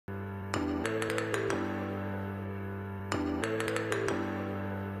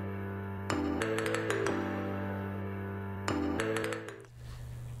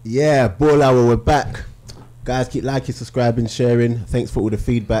Yeah, Ball Hour, we're back. Guys, keep liking, subscribing, sharing. Thanks for all the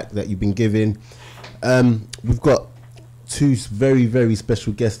feedback that you've been giving. We've got two very, very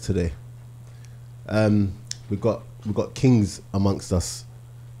special guests today. We've got kings amongst us.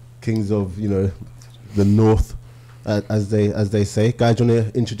 Kings of, the North, as they say. Guys, do you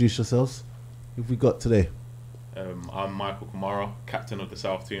want to introduce yourselves? Who have we got today? I'm Michael Kamara, captain of the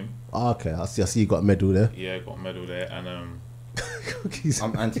South team. Okay, I see you got a medal there. Yeah, got a medal there. And I'm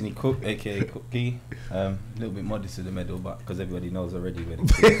Anthony Cook, aka Cookie. A little bit modest to the medal, but because everybody knows already where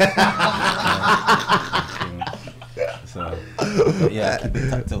yeah, keep it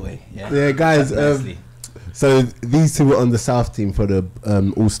tucked away. Yeah, guys. So these two were on the South team for the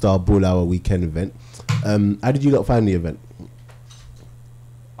All-Star Ball Hour weekend event. How did you lot find the event?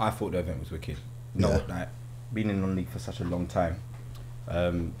 I thought the event was wicked. Like being in non-league for such a long time,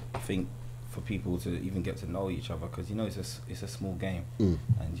 I think for people to even get to know each other, because it's a small game, and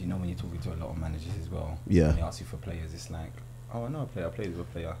when you're talking to a lot of managers as well, and they ask you for players, it's like, oh, I know a player, I played with a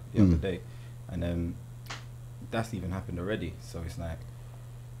player the other day, and that's even happened already. So it's like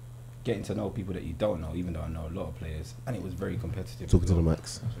getting to know people that you don't know, even though I know a lot of players, and it was very competitive. Talking to the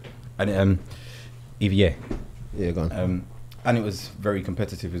mics. And yeah, go on. And it was very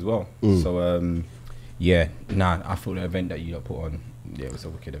competitive as well. So I thought the event that you put on, it was a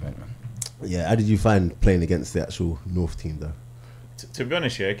wicked event, man. Yeah, how did you find playing against the actual North team though? to be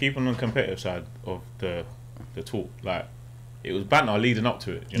honest, keeping on the competitive side of the talk, like, it was banter leading up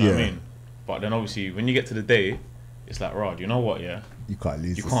to it, you know what I mean? But then obviously when you get to the day, it's like, Rod, you know what, you can't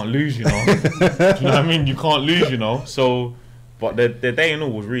lose, you know? Do you know what I mean? You can't lose, So, but the day and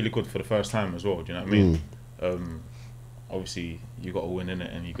all was really good for the first time as well, do you know what I mean? Obviously you got to win in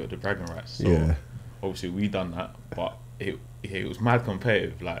it, and you got the bragging rights. So obviously we done that, but it was mad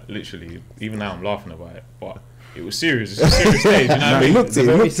competitive. Like, literally, even now I'm laughing about it, but it was serious. It's a serious day. Do you know what I mean? It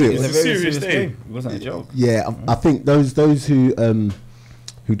was a serious day. It wasn't a joke. Yeah, I think those who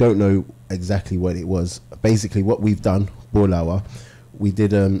don't know exactly what it was, basically what we've done, Ball Hour, we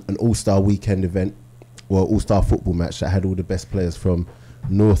did an all-star weekend event, all-star football match that had all the best players from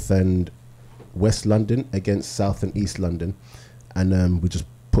North and West London against South and East London, and we just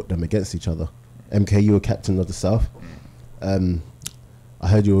put them against each other. MK, you were captain of the South. I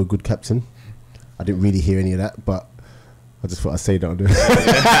heard you were a good captain. I didn't really hear any of that, but I just thought I'd say that on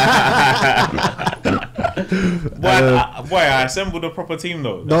Boy, I assembled a proper team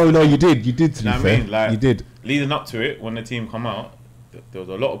though. No, you did. You did, to be fair. I mean? Like, you did. Leading up to it, when the team come out, there was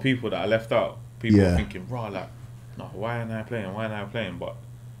a lot of people that I left out. People were thinking, no, why am I playing? But at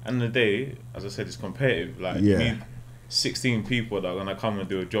the end of the day, as I said, it's competitive. Like, you need 16 people that are going to come and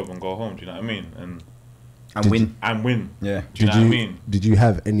do a job and go home, do you know what I mean? And win. Yeah. Do you know what I mean? Did you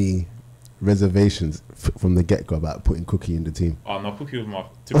have any reservations from the get-go about putting Cookie in the team? Oh no, Cookie was my...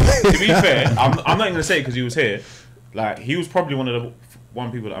 To be fair, I'm not even going to say it because he was here. Like, he was probably one of the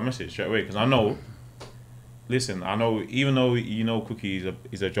people that I messaged straight away, because I know... Listen, I know, even though Cookie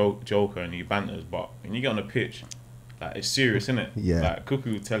is a joker and he banters, but when you get on the pitch, like, it's serious, innit? Yeah. Like,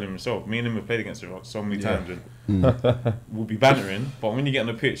 Cookie would tell himself, me and him have played against him so many times, and we'll be bantering, but when you get on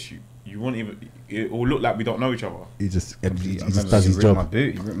the pitch, you won't even... It will look like we don't know each other. He just does his job.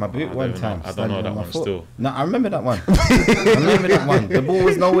 He ripped my boot one time. I don't know that one still. No, I remember that one. The ball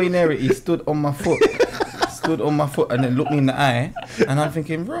was nowhere near it. He stood on my foot. And then looked me in the eye. And I'm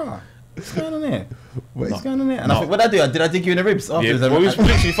thinking, rah, what's going on here? What's going on here? And I think, what did I do? Did I dig you in the ribs afterwards? Yeah, well, we was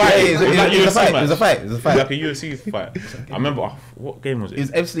literally fighting. It was a fight. Like a UFC fight. I remember, what game was it? It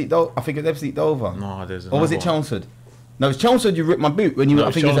was Ebbsfleet Dover. I think it was Ebbsfleet Dover. No, there's Or was it Chelmsford? No, it was Chelmsford. You ripped my boot when you. No,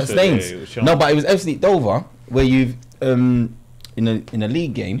 I think it was at Staines. No, but it was Ebbsfleet Dover where you've in a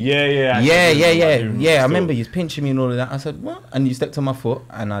league game. Yeah. I remember you was pinching me and all of that. I said, what? And you stepped on my foot,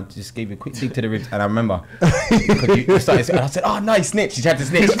 and I just gave you a quick dig to the ribs. And I remember you started. And I said, oh no, he snitched. He tried to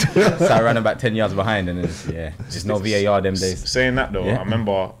snitch. So I ran about 10 yards behind, and just no VAR them days. Saying that though, I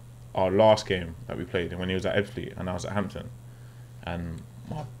remember our last game that we played when he was at Ebbsfleet and I was at Hampton, and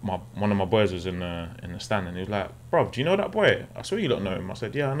one of my boys was in the stand, and he was like, bro, do you know that boy? I saw you don't know him. I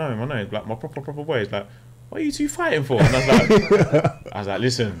said, yeah, I know him. He's like, my proper boy. He's like, what are you two fighting for? And I was like,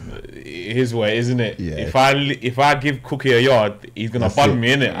 listen, his way, isn't it? Yeah. If I give Cookie a yard, he's gonna bun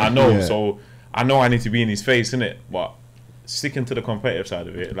me, innit? I know. Yeah. So I know I need to be in his face, innit? But sticking to the competitive side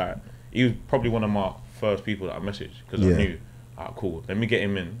of it, like, he was probably one of my first people that I messaged, because I knew, cool, let me get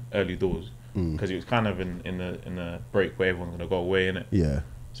him in early doors. Because it was kind of in the break where everyone's gonna go away, innit? Yeah.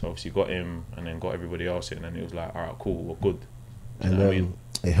 So obviously got him and then got everybody else in, and it was like, all right, cool, we're good. And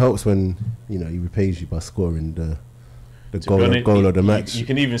it helps when he repays you by scoring the To be honest, goal of the match. You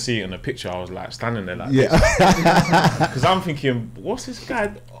can even see it in the picture. I was like standing there like, Yeah. because I'm thinking, what's this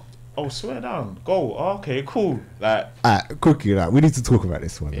guy? Oh, swear down, goal. Oh, okay, cool. Like, Cookie, like, we need to talk about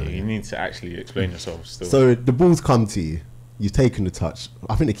this one. yeah, though. you need to actually explain yourself still. So the ball's come to you. You've taken the touch.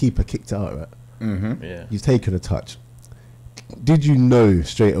 I think the keeper kicked it out, right? Mm-hmm. yeah. You've taken a touch. Did you know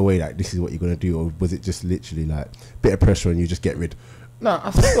straight away like this is what you're gonna do, or was it just literally like bit of pressure and you just get rid? No,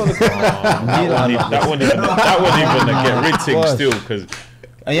 I still got the That wasn't even a get rid thing still, because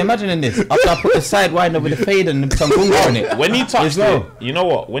Are you imagining this? After I put the sidewinder with the fade and some gunga on it. when he touched As well. it, you know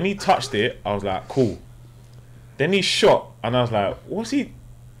what? When he touched it, I was like, cool. Then he shot, and I was like, what's he?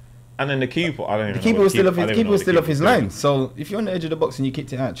 And then the keeper, I don't even The know keeper what was still off I his don't even keeper know was what still the off his keeper was line. So if you're on the edge of the box and you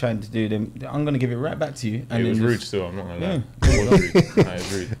kicked it out trying to do them, I'm gonna give it right back to you. And doing. It was then rude just- still, I'm not gonna lie. It was rude. No, it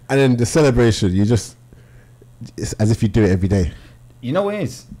was rude. And then the celebration, it's as if you do it every day. You know what it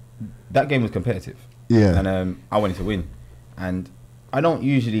is? That game was competitive. Yeah. And I wanted to win. And I don't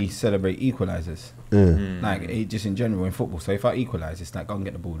usually celebrate equalisers. Like just in general in football. So if I equalise, it's like go and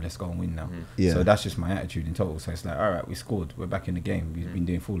get the ball, let's go and win now. Yeah. So that's just my attitude in total. So it's like, all right, we scored, we're back in the game. We've been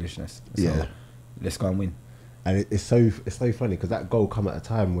doing foolishness. So Yeah. let's go and win. And it's so funny because that goal come at a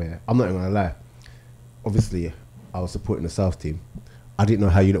time where I'm not even gonna lie. Obviously, I was supporting the South team. I didn't know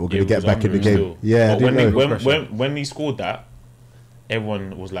how you lot were Yeah, gonna get it was back in the unreal game. still. Yeah, I But didn't know. when he scored that,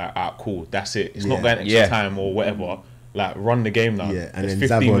 everyone was like, ah, cool, that's it. It's Yeah. not going extra Yeah. time or whatever. Like, run the game now. Yeah, and There's then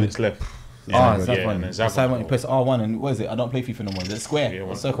 15 Zavon- minutes left. That's and one. then That's Zavon- when you press R1 and what is it? I don't play FIFA no more. Is it square Yeah, or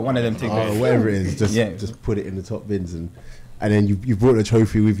one- circle? One of them things. Oh, whatever it is, just put it in the top bins and then you brought the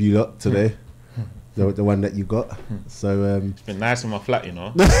trophy with you lot today, the one that you got. So It's been nice in my flat, you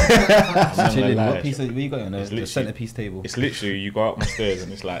know. Chilling. lie. What piece of, what you got on It's the literally- centerpiece table? It's literally, you go up my stairs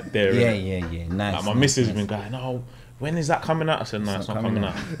and it's like there. Yeah, innit? yeah. Nice. Like, my nice, missus has nice. been going, no, when is that coming out? I said, no, it's not coming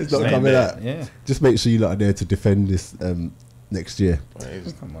out. it's not staying coming there. out. Yeah. Just make sure you lot are there to defend this next year. But it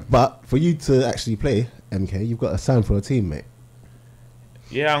was- Come on. But for you to actually play MK, you've got to sign for a team, mate.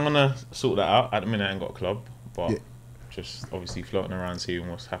 Yeah, I'm gonna sort that out. At the minute, I ain't got a club, but Yeah. just obviously floating around, seeing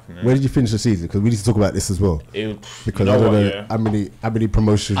what's happening. Where did you finish the season? Because we need to talk about this as well. Because you know I don't what, know yeah. how many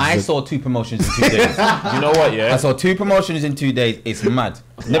promotions. I saw 2 promotions in 2 days. You know what, yeah? I saw 2 promotions in 2 days. It's mad.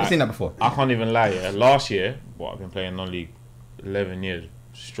 Never Like, seen that before. I can't even lie, yeah. Last year, I've been playing non-league 11 years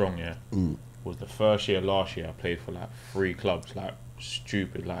strong, yeah. Was the first year last year I played for like 3 clubs, like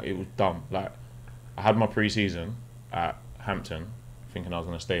stupid, like it was dumb. Like I had my pre-season at Hampton, thinking I was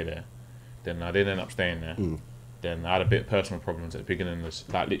gonna stay there. Then I didn't end up staying there. Then I had a bit of personal problems at the beginning,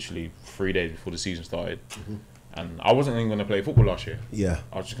 like literally 3 days before the season started. And I wasn't even gonna play football last year. Yeah.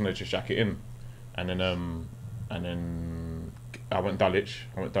 I was just gonna jack it in, and then I went Dulwich.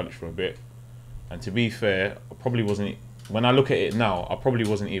 For a bit, and to be fair, I probably wasn't. When I look at it now, I probably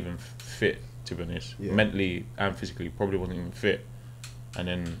wasn't even fit, to be honest. Yeah. Mentally and physically, probably wasn't even fit. And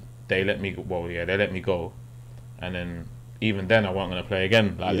then they let me go. Well, yeah, they let me go, and then even then I wasn't gonna play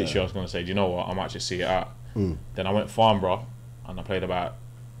again. Like literally, I was gonna say, do you know what? I might just see it out. Then I went Farnborough, and I played about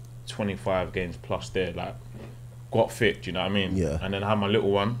 25 games plus there. Like got fit, do you know what I mean? Yeah. And then I had my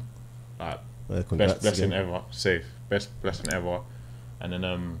little one, like Congrats best blessing again. ever, safe, best blessing ever. And then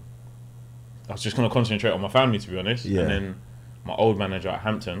I was just gonna concentrate on my family, to be honest. Yeah. And then my old manager at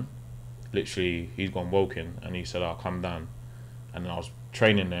Hampton, literally, he's gone Woking, and he said, "I'll come down." And then I was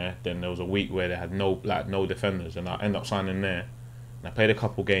training there. Then there was a week where they had no defenders, and I ended up signing there. And I played a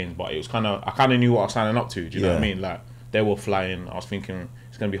couple games, but it was I kind of knew what I was signing up to. Do you know what I Yeah. mean? Like they were flying. I was thinking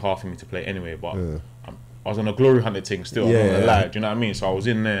it's gonna be hard for me to play anyway, but I was on a glory hunting thing still. I'm not gonna lie. Do you know what I mean? So I was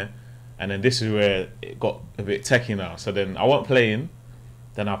in there, and then this is where it got a bit techie now. So then I wasn't playing.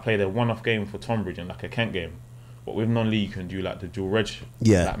 Then I played a one-off game for Tonbridge and like a Kent game, but with non-league you can do like the dual reg,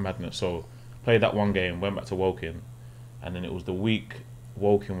 like madness. So played that one game, went back to Woking, and then it was the week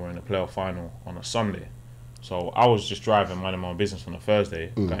Woking were in the playoff final on a Sunday. So I was just driving, minding my own business on a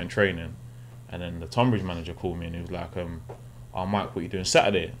Thursday, going training, and then the Tonbridge manager called me and he was like, "Oh Mike, what are you doing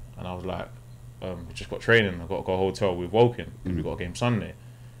Saturday?" And I was like, "We just got training. I got to go hotel with Woking because we got a game Sunday."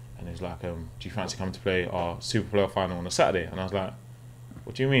 And he's like, "Do you fancy coming to play our Super Playoff final on a Saturday?" And I was like,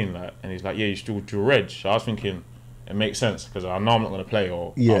 "What do you mean?" Like, and he's like, "Yeah, you still do reg." So I was thinking, it makes sense because I know I'm not going to play,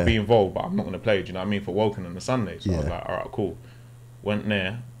 or I'll be involved, but I'm not going to play. Do you know what I mean? For Woking on the Sunday. So I was like, all right, cool. Went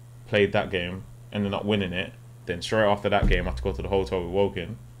there, played that game, ended up winning it. Then straight after that game, I had to go to the hotel with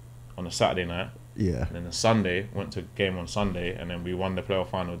Woking on a Saturday night. Yeah. And then the Sunday, went to game on Sunday, and then we won the playoff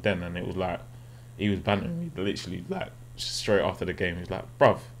final then. And it was like, he was bantering me literally like straight after the game. He was like,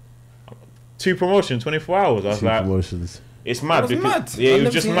 bruv, 2 promotions, 24 hours. I was 2 like, promotions. it's mad. That was Because, mad. yeah, I've it was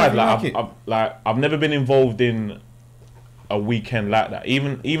never just seen mad. anything Like, I've never been involved in a weekend like that.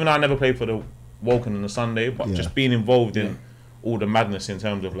 Even I never played for the woken on a Sunday, but just being involved in all the madness in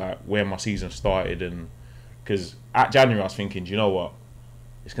terms of like where my season started, and because at January I was thinking, do you know what,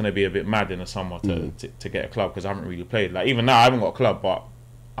 it's going to be a bit mad in the summer to get a club because I haven't really played. Like even now I haven't got a club, but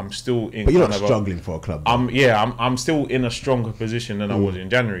I'm still in. But you're not struggling for a club. I'm still in a stronger position than I was in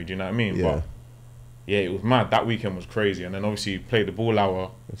January. Do you know what I mean? Yeah. But yeah, it was mad. That weekend was crazy, and then obviously played the ball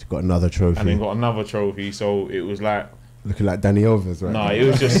hour. It's got another trophy. And then got another trophy. So it was like looking like Danny Overs, right? No, it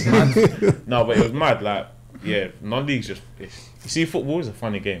was just no, but it was mad. Like non-league's just you see, football is a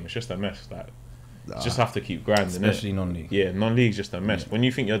funny game. It's just a mess. Like you just have to keep grinding. Especially non-league. Yeah, non-league's just a mess. When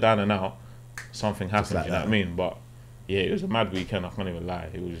you think you're down and out, something happens. Like you know what I mean? But yeah, it was a mad weekend. I can't even lie.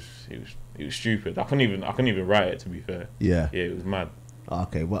 It was stupid. I couldn't even write it, to be fair. Yeah, it was mad.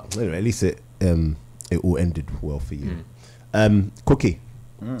 Okay, well, anyway, at least it all ended well for you. Cookie.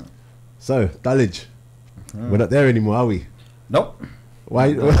 So Dulwich, we're not there anymore, are we? Nope.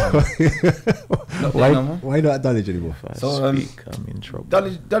 Why? Why not at Dulwich anymore? So I'm in trouble.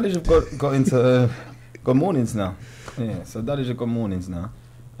 Dulwich have got into got mornings now. Yeah, so Dulwich have got mornings now,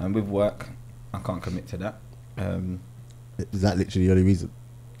 and with work, I can't commit to that. Is that literally the only reason?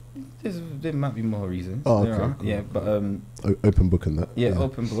 There might be more reasons. Oh, okay. Cool. Yeah, but open book and that. Yeah,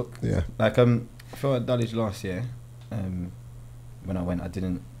 open book. Yeah. Like I felt at Dulwich last year, when I went, I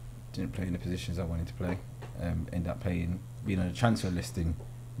didn't play in the positions I wanted to play. Ended up being on the transfer list in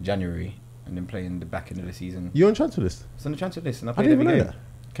January, and then playing the back end of the season. You're on transfer list? It's on the transfer list, and I I played didn't every even game. know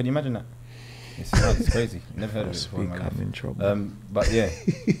that. Can you imagine that? It's crazy. Never heard of it before in my life. I'm in trouble. But yeah,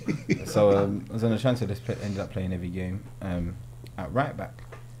 so I was on the transfer list. Ended up playing every game at right back,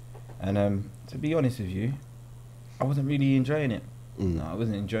 and to be honest with you, I wasn't really enjoying it. No, I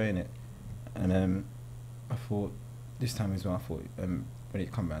wasn't enjoying it, and I thought this time as well. I thought when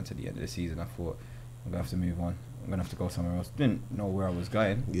it come around to the end of the season, I thought I'm gonna have to move on. I'm gonna have to go somewhere else. Didn't know where I was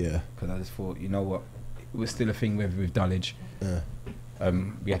going. Yeah. Because I just thought, you know what, it was still a thing with Dulwich.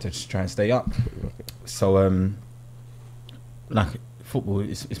 We had to just try and stay up. So like football,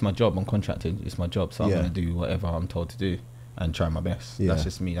 it's my job. I'm contracted. It's my job, so I'm gonna do whatever I'm told to do and try my best. Yeah. That's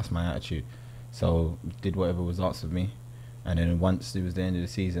just me. That's my attitude. So did whatever was asked of me, and then once it was the end of the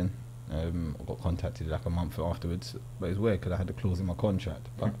season, I got contacted like a month afterwards. But it was weird because I had a clause in my contract,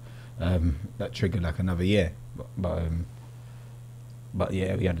 but that triggered like another year. But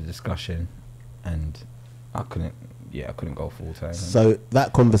yeah, we had a discussion, and I couldn't go full time. So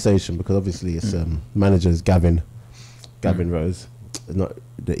that conversation, because obviously it's managers Gavin Rose, not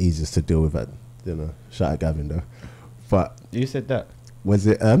the easiest to deal with. Shout out Gavin though. But you said that. Was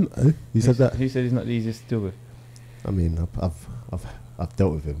it you said that? Who said he's not the easiest to deal with? I mean, I've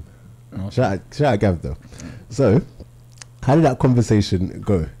dealt with him. Okay. Shout out Gav though. So, how did that conversation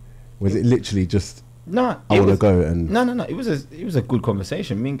go? Was it literally just I want to go and no? It was a good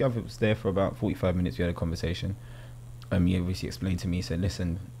conversation. Me and Gav was there for about 45 minutes. We had a conversation. He obviously explained to me. He said,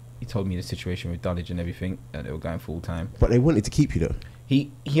 "Listen," he told me the situation with Dulwich and everything, that they were going full time. But they wanted to keep you though.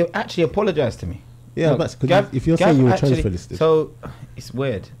 He actually apologized to me. Yeah, but if you're saying you were transfer listed, so it's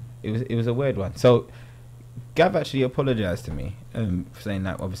weird. It was a weird one. So Gav actually apologized to me for saying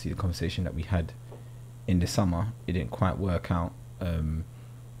that obviously the conversation that we had in the summer, it didn't quite work out.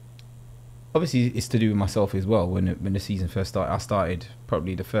 Obviously it's to do with myself as well. When the season first started, I started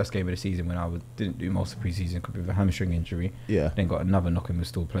probably the first game of the season when I didn't do most of pre-season because of a hamstring injury. Yeah. Then got another knock and was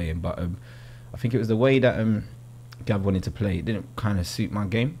still playing. But I think it was the way that Gav wanted to play. It didn't kind of suit my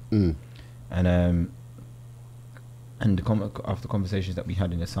game. And after conversations that we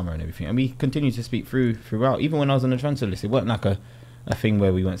had in the summer and everything, and we continued to speak throughout. Even when I was on the transfer list, it wasn't like a thing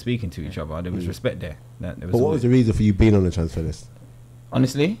where we weren't speaking to each other. There was respect there. But what was the reason for you being on the transfer list?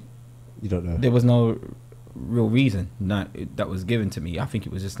 Honestly, you don't know. There was no real reason that was given to me. I think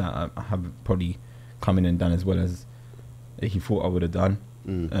it was just that I haven't probably come in and done as well as he thought I would have done.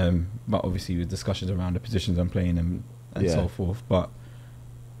 But obviously with discussions around the positions I'm playing and so forth. But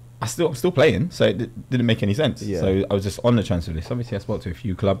I'm still playing, so it didn't make any sense. Yeah. So I was just on the transfer list. Obviously, I spoke to a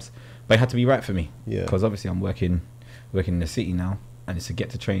few clubs, but it had to be right for me. Yeah. Because obviously, I'm working in the city now, and it's to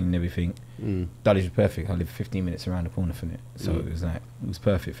get to training and everything. Dulwich was perfect. I live 15 minutes around the corner from it, so it was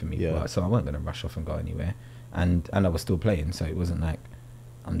perfect for me. Yeah. But, so I wasn't going to rush off and go anywhere, and I was still playing, so it wasn't like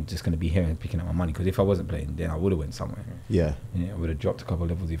I'm just going to be here and picking up my money. Because if I wasn't playing, then I would have went somewhere. Yeah. I would have dropped a couple of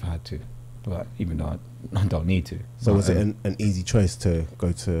levels if I had to. But even though I don't need to. So was it an easy choice to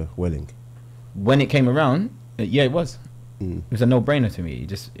go to Welling? When it came around, yeah, it was. It was a no-brainer to me.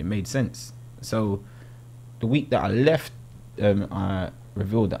 It made sense. So the week that I left, I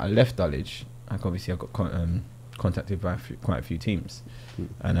revealed that I left Dulwich. Like obviously I got contacted by quite a few teams.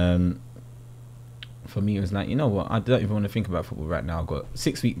 And for me, it was like, you know what? I don't even want to think about football right now. I've got a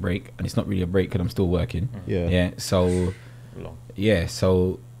 6-week break, and it's not really a break because I'm still working. Yeah. Yeah. So, Long. yeah.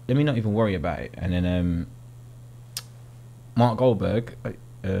 So let me not even worry about it. And then Mark Goldberg,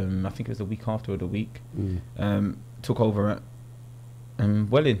 I think it was the week after or the week, took over at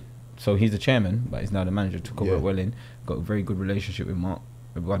Welling. So he's the chairman, but he's now the manager. Took over at Welling. Got a very good relationship with Mark.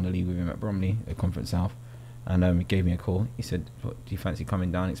 I won the league with him at Bromley, at Conference South. And he gave me a call. He said, "What, do you fancy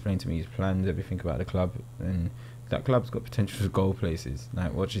coming down?" Explained to me his plans, everything about the club, and that club's got potential to go places.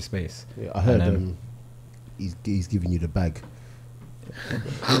 Like, watch your space. Yeah, I heard he's giving you the bag.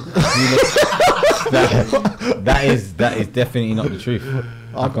 that is definitely not the truth.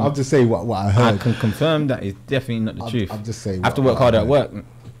 I'm just saying what I heard. I can confirm that is definitely not the truth. I'm just saying. I have to work harder at work.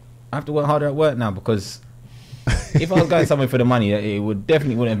 I have to work harder at work now, because if I was going somewhere for the money, it would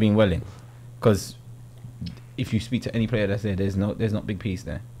definitely wouldn't have been Welling, because if you speak to any player that's there, there's not big piece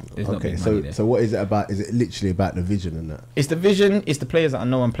there. There's not big money there. So what is it about? Is it literally about the vision and that? It's the vision. It's the players that I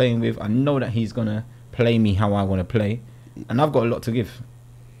know I'm playing with. I know that he's gonna play me how I want to play, and I've got a lot to give.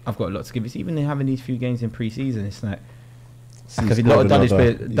 It's even having these few games in pre-season. It's like, because a lot of Dulwich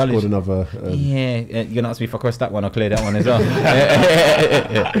players. Scored another. You're gonna ask me if I cross that one. I'll clear that one as well.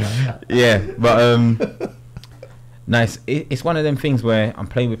 Yeah, but nice. It's one of them things where I'm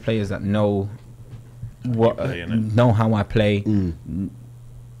playing with players that know know how I play,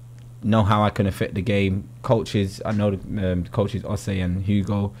 know how I can affect the game. Coaches, I know the coaches Osei and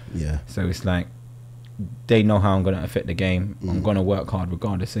Hugo. Yeah. So it's like, they know how I'm going to affect the game. I'm going to work hard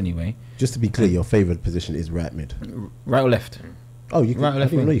regardless anyway. Just to be clear, your favoured position is right mid. Right or left? Oh, you can. Right or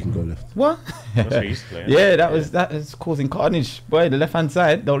left? I didn't know you can go left. What? That's what he's playing. Yeah, that was causing carnage. Boy, the left hand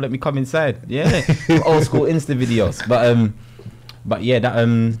side, don't let me come inside. Yeah, old school Insta videos. But yeah,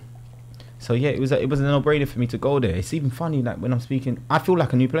 that So yeah, it was a no-brainer for me to go there. It's even funny, like when I'm speaking, I feel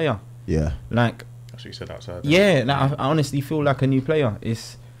like a new player. Yeah. That's Like. what you said outside. Yeah, like, I honestly feel like a new player.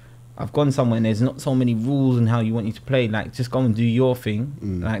 I've gone somewhere and there's not so many rules and how you want you to play. Like, just go and do your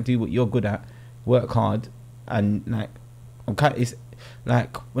thing. Like, do what you're good at. Work hard. And like, it's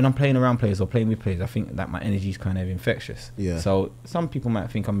like when I'm playing around players or playing with players, I think that my energy is kind of infectious. Yeah. So some people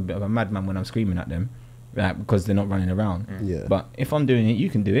might think I'm a bit of a madman when I'm screaming at them, like, because they're not running around. Yeah. But if I'm doing it, you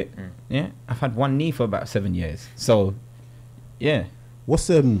can do it. Yeah. I've had one knee for about 7 years. So, yeah. What's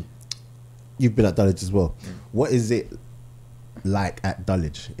you've been at Dulwich as well. What is it like at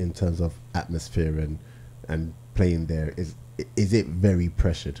Dulwich in terms of atmosphere and playing there? Is it very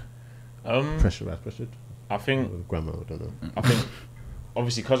pressured? Pressured? I think grammar. I don't know. I think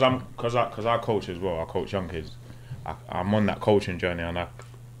obviously because I coach as well. I coach young kids. I'm on that coaching journey, and I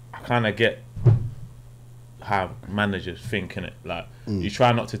kind of get how managers think, innit. Like you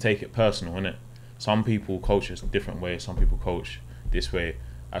try not to take it personal, innit. Some people coach a different way. Some people coach this way.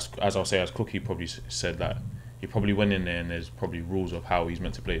 As I'll say, as Cookie probably said, that he probably went in there and there's probably rules of how he's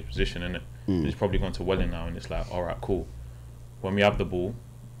meant to play his position, innit. He's probably gone to Welling now, and it's like, all right, cool. When we have the ball,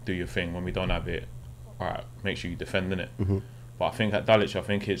 do your thing. When we don't have it, all right, make sure you defend, innit. But I think at Dulwich, I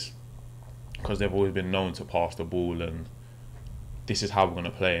think it's because they've always been known to pass the ball, and this is how we're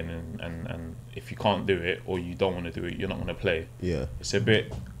gonna play. And if you can't do it or you don't want to do it, you're not gonna play. Yeah, it's a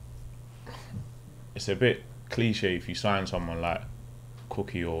bit cliche if you sign someone like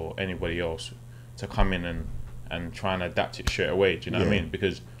Cookie or anybody else to come in and try and adapt it straight away. Do you know what I mean?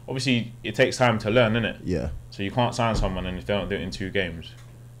 Because obviously it takes time to learn, innit? Yeah. So you can't sign someone and if they don't do it in 2 games,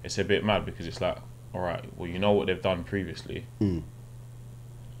 it's a bit mad, because it's like, all right, well, you know what they've done previously. You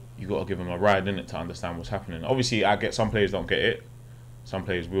got to give them a ride, innit, to understand what's happening. Obviously, I get some players don't get it, some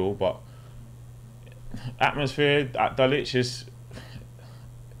players will, but atmosphere at Dulwich is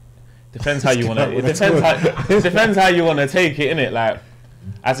depends how you want to. It depends how you want to take it, innit? Like,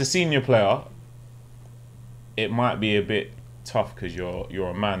 as a senior player, it might be a bit tough because you're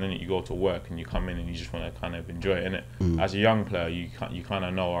a man, innit? You go to work and you come in and you just want to kind of enjoy it, innit? As a young player, you kind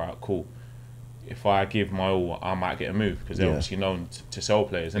of know, all right, cool. If I give my all, I might get a move, because they're obviously known to sell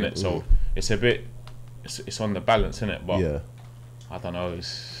players, innit? So it's a bit, it's on the balance, innit? But I don't know.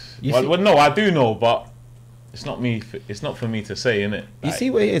 Well, no, I do know, but it's not me. It's not for me to say, innit? You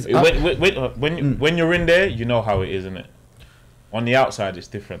see what it is. When you're in there, you know how it is, innit? On the outside, it's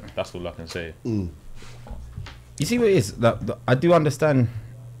different. That's all I can say. You see what it is. I do understand,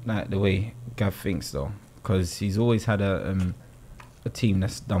 like, the way Gav thinks, though, because he's always had a team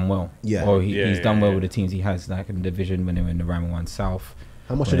that's done well. Yeah. Or he's done well with the teams he has, like in the division when they were in the Rama 1 South.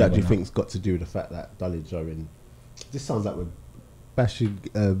 How much of that do you think's got to do with the fact that Dulwich are in? This sounds like we're bashing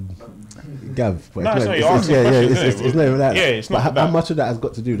Gav. But no, it's not your it's not even that. Yeah, it's not. How much of that has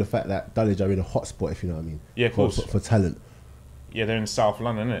got to do with the fact that Dulwich are in a hotspot, if you know what I mean? Yeah, of course. For talent. Yeah, they're in South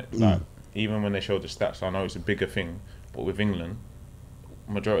London, innit? Like, even when they show the stats, I know it's a bigger thing, but with England,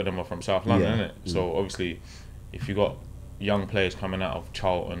 majority of them are from South London, innit? So obviously, if you got young players coming out of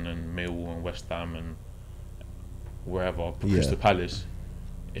Charlton and Millwall and West Ham and wherever, Crystal Palace,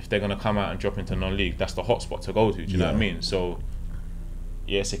 if they're gonna come out and drop into non-league, that's the hot spot to go to. Do you know what I mean? So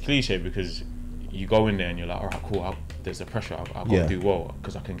yeah, it's a cliche because you go in there and you're like, all right, cool. There's the pressure. I've got to do well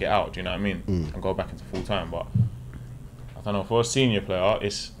because I can get out. Do you know what I mean? And go back into full time. But I don't know. For a senior player,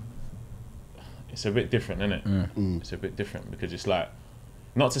 it's a bit different, isn't it? It's a bit different because it's like,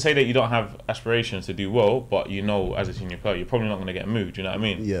 not to say that you don't have aspirations to do well, but you know, as a senior player, you're probably not going to get moved. Do you know what I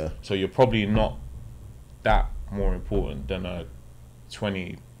mean? Yeah. So you're probably not that more important than a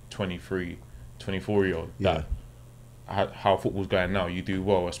 20, 23, 24-year-old. Yeah. How football's going now, you do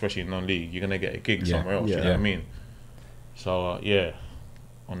well, especially in non-league, you're gonna get a gig somewhere else. You know what I mean? So yeah,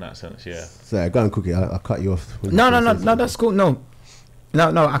 on that sense, yeah. So go on, Cookie. I cut you off. No, that's cool. No,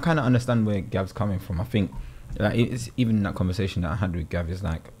 I kind of understand where Gav's coming from. I think like it's even in that conversation that I had with Gav is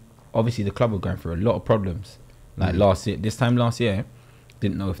like, obviously the club were going through a lot of problems. Like last year,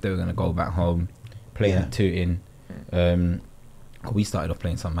 didn't know if they were gonna go back home, playing at Tooting. We started off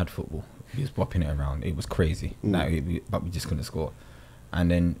playing some mad football. He was bopping it around. It was crazy. But we just couldn't score.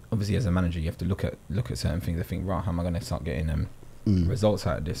 And then obviously as a manager, you have to look at certain things. I think, right, how am I going to start getting results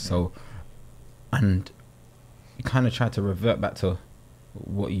out of this? So, and you kind of try to revert back to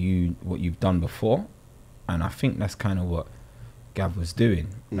what you've done before, and I think that's kind of what Gav was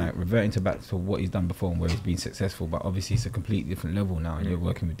doing, like reverting back to what he's done before and where he's been successful. But obviously it's a completely different level now, and you're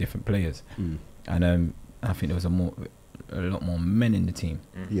working with different players. And I think there was a lot more men in the team.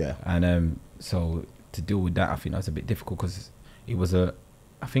 And so to deal with that, I think that was a bit difficult because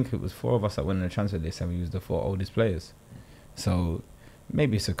I think it was 4 of us that went on the transfer list and we was the 4 oldest players. So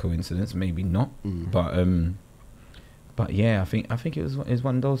maybe it's a coincidence, maybe not. But yeah, I think it was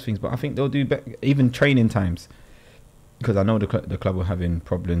one of those things. But I think they'll do better, even training times, because I know the club were having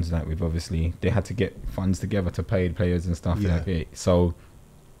problems. Like with obviously they had to get funds together to pay players and stuff like that. So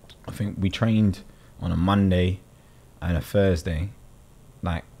I think we trained on a Monday and a Thursday.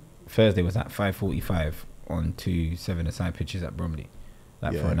 Like Thursday was at 5:45 on 2 7-a-side pitches at Bromley,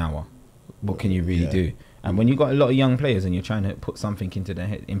 like for an hour. What can you really do? And when you got a lot of young players and you're trying to put something into their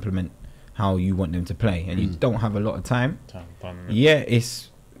head, implement how you want them to play, and you don't have a lot of time,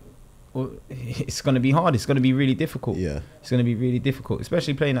 it's going to be hard. It's going to be really difficult. It's going to be really difficult,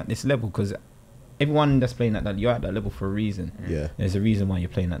 especially playing at this level, because everyone that's playing at that, you're at that level for a reason. There's a reason why you're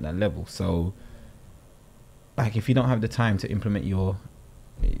playing at that level. So like if you don't have the time to implement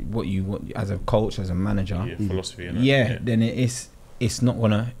what you want as a coach, as a manager, philosophy, then it's not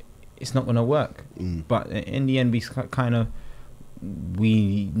gonna work. But in the end,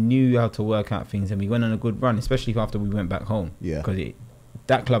 we knew how to work out things, and we went on a good run, especially after we went back home. Because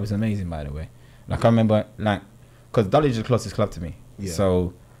that club is amazing, by the way. Like I remember, because Dulwich is the closest club to me.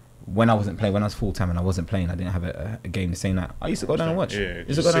 So when I wasn't playing, when I was full time and I wasn't playing, I didn't have a game the same night. I used to go down and watch.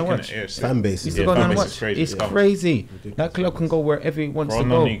 Fan base. Used to go down and watch. It's crazy. That club can go wherever he wants to go.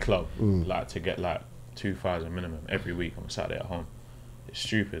 For a non-league club, like to get like 2,000 minimum every week on a Saturday at home, it's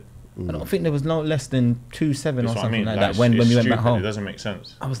stupid. I don't think there was no less than 2-7 or something like that when we went back home. It doesn't make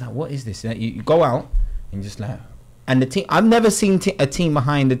sense. I was like, what is this? You go out and just like, and the team. I've never seen a team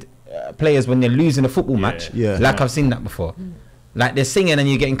behind the players when they're losing a football match. I've seen that before. Like they're singing and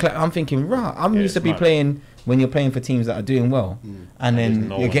you're getting clapped. I'm thinking, right, I'm used to be playing when you're playing for teams that are doing well, and then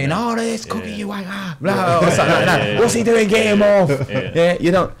you're getting, there's Cookie, you blah, or something like that. What's he doing? Get him off.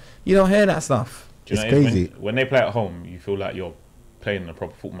 You don't hear that stuff. It's crazy. When they play at home, you feel like you're playing in a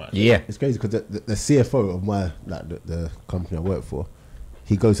proper football match. It's crazy because the CFO of my the company I work for,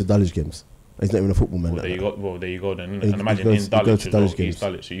 he goes to Dulwich games. He's not even a football man. There you go then. And imagine in Dulwich as well, East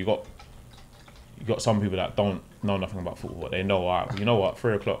Dulwich. So you got some people that don't know nothing about football. They know, you know what,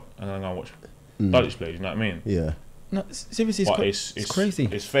 3 o'clock, and I'm gonna watch Dulwich play. You know what I mean? No, seriously, it's crazy.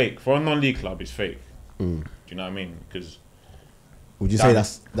 It's fake for a non-league club. It's fake. Do you know what I mean? Because would you say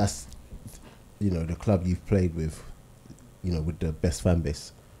that's the club you've played with, with the best fan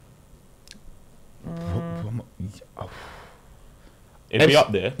base? It'd be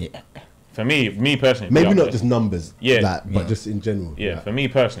up there. For me personally, maybe not just numbers. But just in general. For me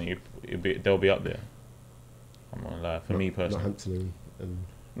personally, they'll be up there. I'm not gonna lie. For me personally, Hampton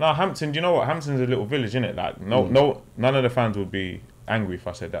no, Hampton. Do you know what? Hampton's a little village, innit? Like none of the fans would be angry if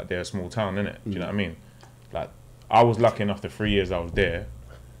I said that they're a small town, innit? Do you know what I mean? Like I was lucky enough the 3 years I was there.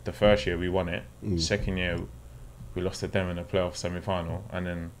 The first year we won it. Second year we lost to them in the playoff semi-final, and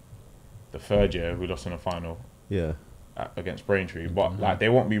then the third year we lost in the final. against Braintree, but like they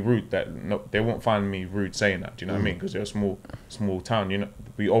won't be rude. They won't find me rude saying that. Do you know what I mean? Because they're a small town. You know,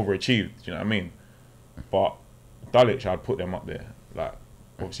 we overachieved. Do you know what I mean? But Dulwich, I'd put them up there. Like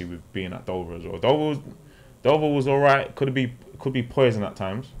obviously with being at Dover as well. Dover was alright. Could be poison at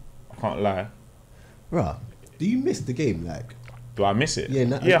times. I can't lie. Bruh, do you miss the game? Like, do I miss it? Yeah,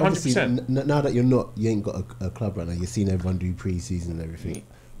 100%. Now that you ain't got a club right now, you're seeing everyone do pre-season and everything.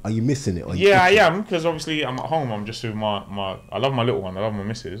 Are you missing it? Yeah, I am, because obviously I'm at home. I'm just with my. I love my little one. I love my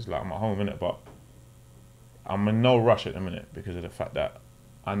missus. Like I'm at home, innit? But I'm in no rush at the minute because of the fact that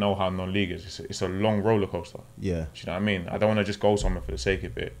I know how non-league is. It's a long roller coaster. Yeah. Do you know what I mean? I don't want to just go somewhere for the sake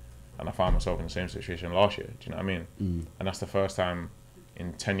of it, and I find myself in the same situation last year. Do you know what I mean? And that's the first time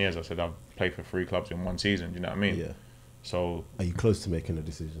in 10 years I said I've played for 3 clubs in one season. Do you know what I mean? Yeah. So. Are you close to making a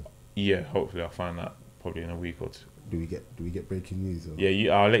decision? Yeah. Hopefully I'll find that probably in a week or 2. Do we get breaking news? Or?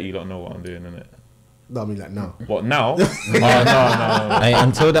 Yeah, I'll let you lot know what I'm doing, innit? No, I mean like now. What now? No. Hey,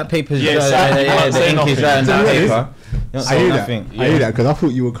 until that paper's Yeah, the ink is right on that paper. I hear that. I hear that because I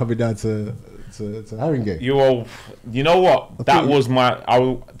thought you were coming down to Haringey. You know what?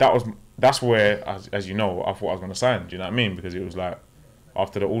 That's where, as you know, I thought I was going to sign. Do you know what I mean? Because it was like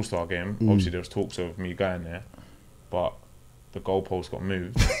after the All-Star game, obviously there was talks of me going there, but the goalpost got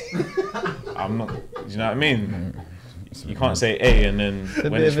moved. I'm not. Do you know what I mean? You can't say A and then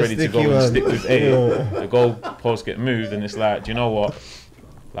when it's ready to go and stick with A, the goalpost get moved, and it's like, do you know what?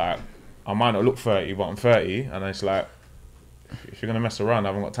 Like, I might not look 30, but I'm 30, and it's like, if you're gonna mess around, I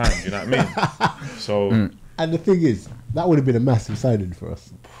haven't got time. Do you know what I mean? So. And the thing is, that would have been a massive signing for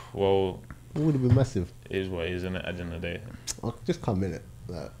us. Well, it would have been massive. It is what it is, isn't it? At the end of the day. I'll just come in it.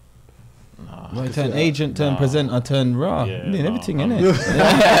 Like, well, turn agent, turn presenter, turn raw. Yeah, everything,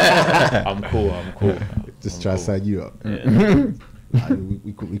 innit? I'm cool. Just try to sign you up. Yeah.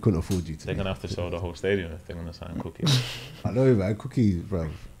 we couldn't afford you to. They're gonna have to sell the whole stadium if they're gonna sign Cookie. I know, man. Cookie, bro.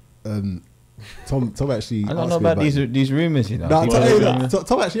 Tom actually. I don't know about these rumours, you know. No,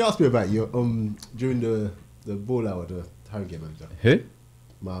 Tom actually asked me about you during the ball hour, the Haringey manager. Who?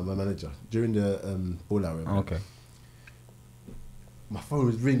 My manager during the ball hour. Oh, okay. My phone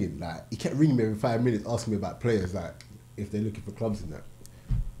was ringing. Like he kept ringing me every 5 minutes, asking me about players, like if they're looking for clubs and that.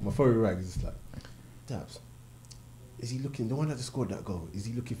 My phone rang. He's just like, Dabs, is he looking? The one that just scored that goal. Is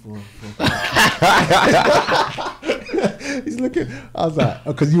he looking for He's looking. I was like,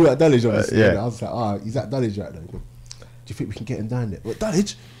 because you were at Dulwich, obviously. Yeah. I was like, he's at Dulwich right now. Do you think we can get him down there? What,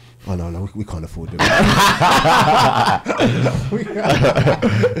 Dulwich? Oh no, we can't afford him.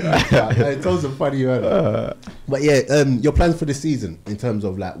 It tells them funny, man. But yeah, your plans for the season in terms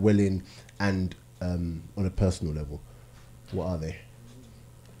of like Welling and on a personal level, what are they?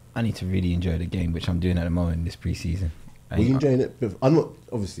 I need to really enjoy the game, which I'm doing at the moment this pre-season. Were you enjoying it? I'm not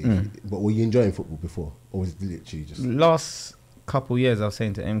obviously, but were you enjoying football before, or was it literally just last couple years? I was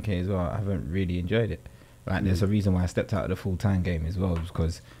saying to MK as well, I haven't really enjoyed it. Like, there's a reason why I stepped out of the full-time game as well,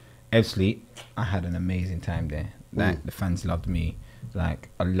 because Ebbsfleet, I had an amazing time there. Like, the fans loved me. Like,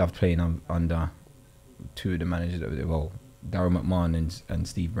 I loved playing under 2 of the managers that were there. Well, Darryl McMahon and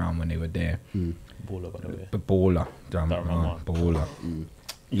Steve Brown when they were there. Baller, by the way. Baller. Darryl McMahon. Baller.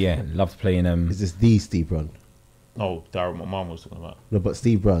 Yeah, loved playing Is this the Steve Brown? No, Darryl McMahon was talking about. No, but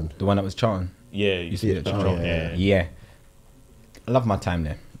Steve Brown. The one that was Charlton. Yeah, you see it. Yeah. I loved my time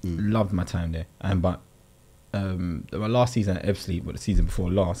there. Loved my time there. But my last season at Ebbsfleet, but the season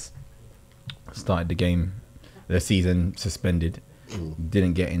before last, started the season suspended.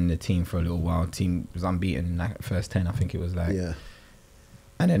 Didn't get in the team for a little while. Team was unbeaten in like first 10, I think it was like. Yeah.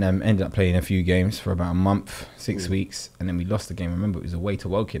 And then ended up playing a few games for about a month, 6 weeks, and then we lost the game. I remember it was away to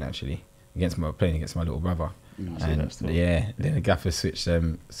Woking actually, playing against my little brother. And then the gaffer switched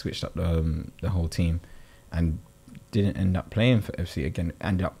up the whole team, and didn't end up playing for FC again.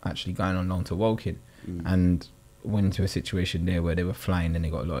 Ended up actually going on loan to Woking, and went into a situation there where they were flying and they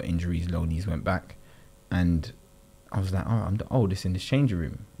got a lot of injuries. Loanies went back, and I was like, I'm the oldest in this changing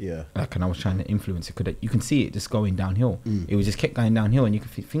room. Yeah. Like, and I was trying to influence it. You can see it just going downhill. It was just kept going downhill, and you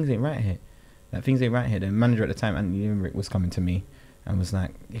could feel things ain't right here. Like, things ain't right here. The manager at the time, Anthony Cook, was coming to me and was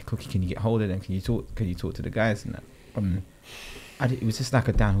like, "Yeah, Cookie, can you get hold of them? Can you talk to the guys?" And that. It was just like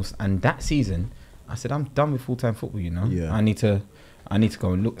a downhill. And that season, I said, I'm done with full-time football. You know. Yeah. I need to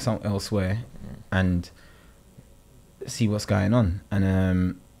go and look elsewhere and see what's going on.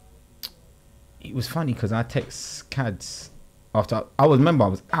 And it was funny because I text Cads after I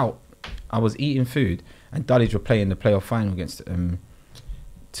was out. I was eating food, and Dulwich were playing the playoff final against Hendon.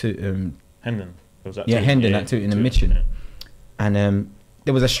 Hendon at 2 in the Mission. Yeah. And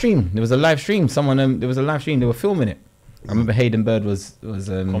there was a stream. There was a live stream. There was a live stream. They were filming it. I remember Hayden Bird was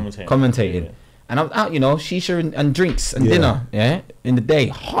commentating. Yeah. And I was out, shisha and drinks and dinner, in the day,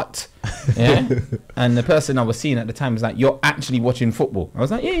 hot, And the person I was seeing at the time was like, "You're actually watching football?" I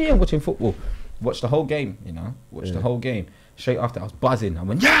was like, "Yeah, I'm watching football." Watched the whole game, Watched the whole game. Straight after, I was buzzing. I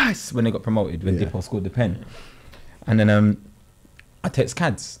went, "Yes!" when they got promoted, when Dippo scored the pen. And then I text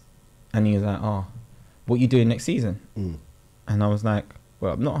Cads, and he was like, "Oh, what are you doing next season?" And I was like,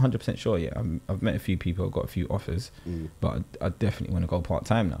 "Well, I'm not 100% sure yet. I've met a few people, I've got a few offers, but I definitely want to go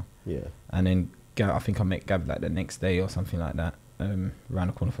part-time now." Yeah. And then I think I met Gab like the next day or something like that, around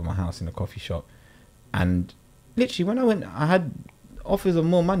the corner from my house in a coffee shop. And literally when I went, I had offers of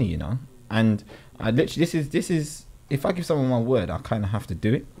more money, and I literally, this is, if I give someone my word, I kind of have to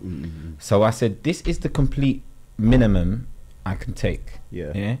do it. So I said, this is the complete minimum I can take.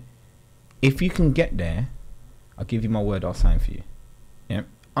 Yeah. If you can get there, I'll give you my word, I'll sign for you. Yeah.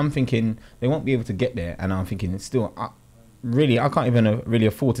 I'm thinking they won't be able to get there, and I'm thinking it's still, really, I can't even really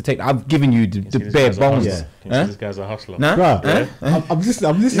afford to take that. I've given you the bare bones. This guy's a hustler. I'm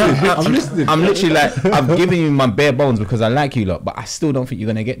listening. I'm literally like, I've given you my bare bones because I like you lot, but I still don't think you're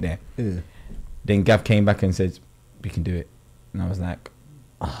gonna get there. Then Gav came back and said, "We can do it," and I was like,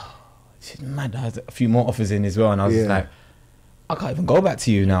 "Oh, it's mad." I had a few more offers in as well, and I was just like, I can't even go back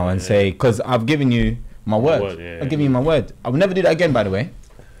to you now and say, because I've given you my word. I've given you my word. I will never do that again, by the way.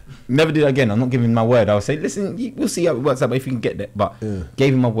 Never do that again. I'm not giving my word. I'll say, listen, we'll see how it works out, but if you can get there. But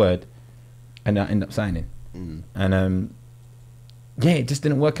gave him my word, and I ended up signing. And it just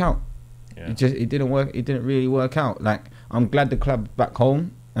didn't work out. It didn't work. It didn't really work out. Like, I'm glad the club back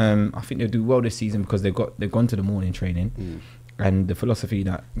home. I think they'll do well this season because they've gone to the morning training, and the philosophy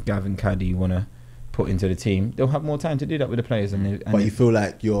that Gav and Caddy want to put into the team, they'll have more time to do that with the players. But you feel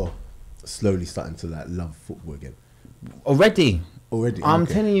like you're slowly starting to like love football again already. I'm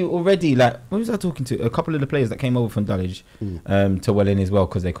okay. telling you already. Like, what was I talking to? A couple of the players that came over from Dulwich to Welling as well,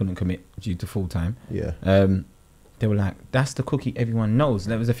 because they couldn't commit due to full time. They were like, "That's the cookie everyone knows."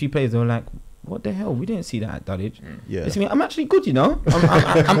 There was a few players that were like, "What the hell? We didn't see that at Dulwich." Listen, I'm actually good,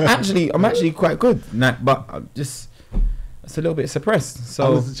 I'm actually quite good. Nah, but I'm just, it's a little bit suppressed. So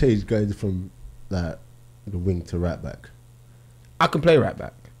how was the change going from like the wing to right back? I can play right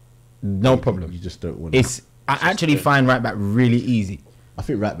back, no problem. You just don't want. I actually find right back really easy. I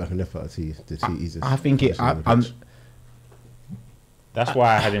think right back and left back are the two easiest. I think it. That's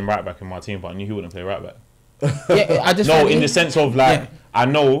why I had him right back in my team, but I knew he wouldn't play right back. I just in the sense of like, I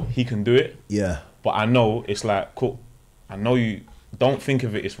know he can do it. But I know it's like, cool. I know you don't think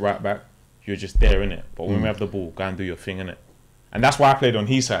of it as right back. You're just there, innit? But when we have the ball, go and do your thing, innit? And that's why I played on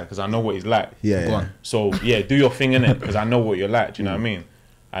his side, because I know what he's like. So do your thing, innit? Because I know what you're like. Do you know what I mean?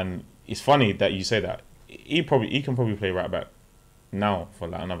 And it's funny that you say that. He can probably play right back now for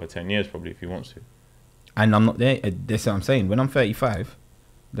like another 10 years probably if he wants to. And I'm not there. That's what I'm saying. When I'm 35,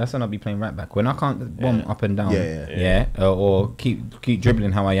 that's when I'll be playing right back. When I can't bomb up and down, or keep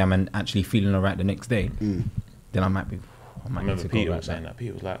dribbling how I am and actually feeling alright the next day, then I might be. I remember Peter was saying that.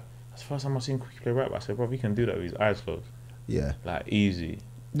 Peter was like, "That's the first time I've seen Quickie play right back." I said, "Bro, he can do that with his eyes closed." Like easy,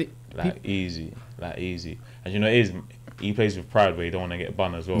 easy. And you know, it is. He plays with pride, but he don't want to get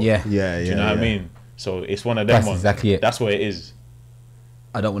bun as well. Do you know what I mean? So it's one of them. That's exactly it. That's what it is.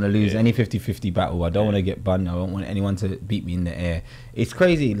 I don't want to lose any 50-50 battle. I don't want to get bun. I don't want anyone to beat me in the air. It's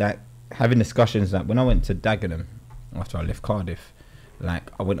crazy, like, having discussions. Like, when I went to Dagenham after I left Cardiff,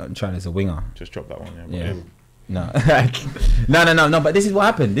 like, I went on trial as a winger. Just drop that one. No. No. But this is what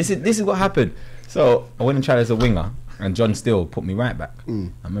happened. This is what happened. So I went and tried as a winger, and John Still put me right back.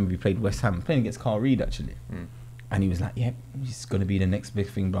 I remember we played West Ham, playing against Carl Reid actually, and he was like, "Yeah, he's gonna be the next big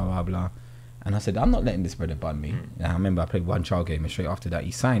thing." Blah blah blah. And I said, "I'm not letting this brother bun me." And I remember I played one trial game, and straight after that,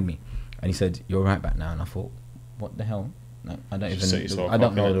 he signed me, and he said, "You're right back now." And I thought, "What the hell? No, I don't even. I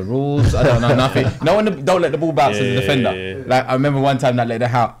don't know the rules. I don't know nothing. No one don't let the ball bounce as a defender." Yeah. Like, I remember one time that let that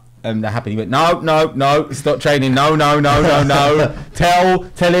happened. He went, "No, stop training. No.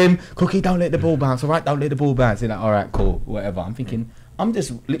 Tell him, Cookie, don't let the ball bounce. All right, don't let the ball bounce." He's like, "All right, cool, whatever." I'm thinking, I'm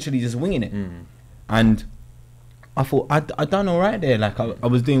just literally just winging it, and I thought I done all right there. Like, I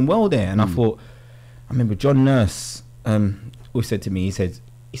was doing well there, and I thought, I remember John Nurse always said to me, he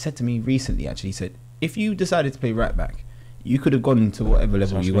said to me recently actually, he said, "If you decided to play right back, you could have gone to whatever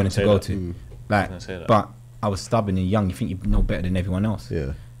level you wanted to go to." Like, but I was stubborn and young. You think you know better than everyone else.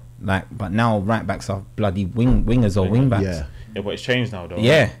 Like, but now right backs are bloody wingers or wing backs. Yeah, but it's changed now though.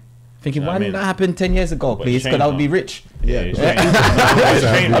 Yeah. Thinking, why didn't that happen 10 years ago, please? Because I would be rich. It's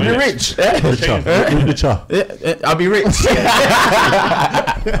changed. I'll be rich. I'll be rich.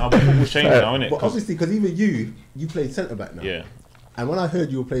 Football's changed now, innit? But obviously, because even you played centre back now. Yeah. And when I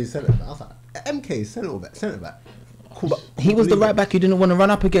heard you were playing centre back, I was like, MK centre back. He was the right back you didn't want to run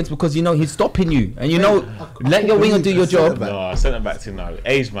up against because you know he's stopping you, and you know let your winger do your job. No, centre back to now.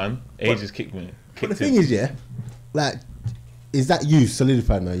 Age, man. Age has kicked me. But the thing is, yeah, like, is that you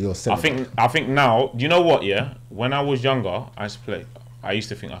solidified now? You're centre. I think now. You know what? Yeah, when I was younger, I used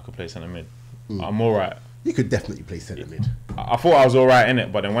to think I could play centre mid. I'm all right. You could definitely play centre mid. I thought I was all right in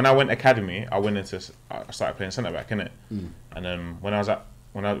it, but then when I went academy, I started playing centre back in it, and then when I was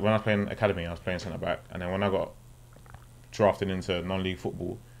playing academy, I was playing centre back, and then when I got drafted into non-league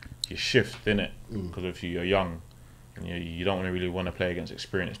football, you shift in it because if you're young, and you don't really want to play against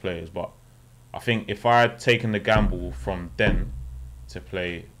experienced players. But I think if I had taken the gamble from then to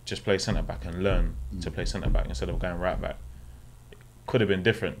just play centre back and learn to play centre back instead of going right back, it could have been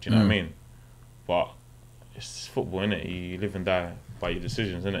different. Do you know what I mean? But it's football, innit? You live and die by your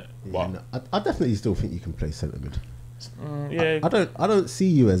decisions, innit? Yeah, no, I definitely still think you can play centre mid. Yeah, I don't see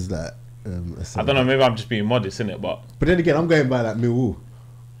you as that. I don't know. Maybe I'm just being modest, innit? But then again, I'm going by like Millwall.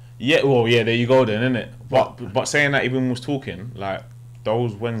 Yeah, well, yeah, there you go then, innit? But saying that, even was talking like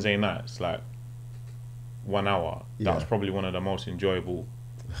those Wednesday nights, like 1 hour. That was probably one of the most enjoyable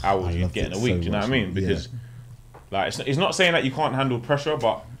hours you'd get in a week. Do you know what I mean? Because like it's not saying that you can't handle pressure,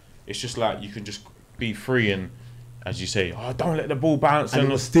 but it's just like you can just be free and, as you say, don't let the ball bounce. And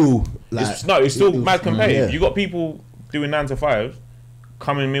it was still like it's still mad competitive. You got people doing 9 to 5,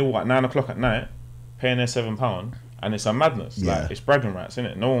 coming Mill at 9 o'clock at night, paying their £7, and it's a madness. Yeah. Like it's bragging rights, isn't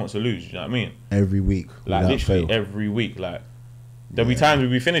it? No one wants to lose. You know what I mean? Every week, like literally fail. Every week. Like there'll be times we'll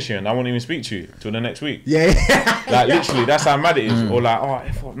be finishing and I won't even speak to you till the next week. Yeah. Like literally, that's how mad it is. Or like,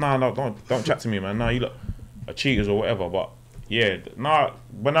 no, don't chat to me, man. No, you look are cheaters or whatever. But yeah, no.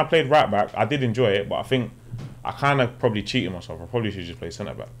 When I played right back, I did enjoy it, but I think I kind of probably cheated myself. I probably should just play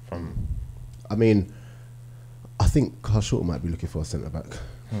centre back. I mean, I think Carl Shorter might be looking for a centre back.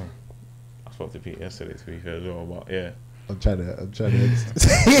 I spoke to Pete yesterday, to be fair as well, but yeah. I'm trying to.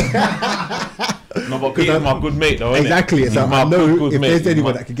 No, but Peter's my good mate, though. Exactly. He's So my I know good if mate. there's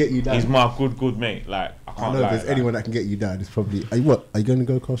anyone that can get you down. He's my good mate. Like I can't. I know if there's anyone that can get you down, it's probably. Are you going to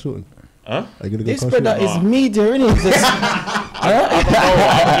go Carl Shorten? Huh? Are you going to go This Carl brother Shorten? is media, innit? I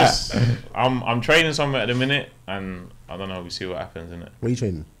don't know. I'm training somewhere at the minute, and I don't know. We see what happens, innit? Where are you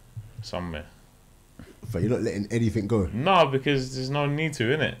training? Somewhere. But you're not letting anything go. No, because there's no need to,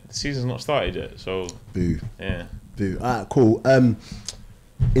 innit? The season's not started yet, so. Boo. Yeah. Boo. Alright, cool.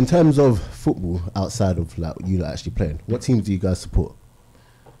 In terms of football, outside of like you lot actually playing, what teams do you guys support?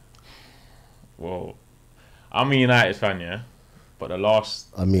 Well, I'm a United fan, yeah. But the last.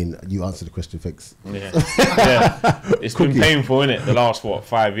 I mean, you answered the question, thanks. Yeah. It's been painful, innit? The last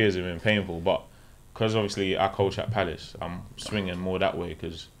 5 years have been painful, but because obviously I coach at Palace, I'm swinging more that way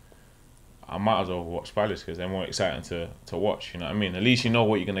because I might as well watch Palace because they're more exciting to watch. You know what I mean? At least you know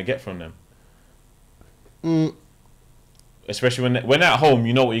what you're gonna get from them. Especially when at home,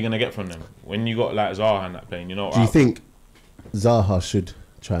 you know what you're gonna get from them. When you got like Zaha and that playing, you know. Do you think Zaha should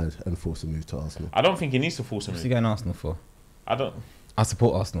try and force a move to Arsenal? I don't think he needs to force a move. What's he going Arsenal for? I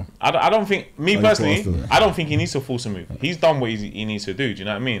support Arsenal. I don't think, me personally, I don't think he needs to force a move. He's done what he needs to do. Do you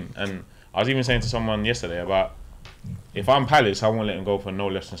know what I mean? And I was even saying to someone yesterday about if I'm Palace, I won't let him go for no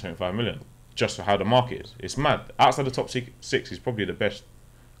less than 75 million. Just for how the market is. It's mad. Outside the top six, he's probably the best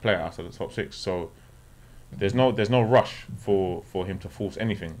player outside the top 6. So there's no rush for him to force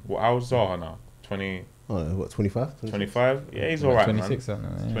anything. How's Zaha now? 20. What, 25? 25? Yeah, he's alright, man. 26, I don't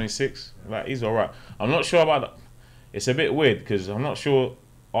know, yeah. 26. Like he's alright. I'm not sure about that. It's a bit weird because I'm not sure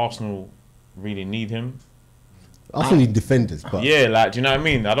Arsenal really need him. Arsenal need defenders, but yeah, like do you know what I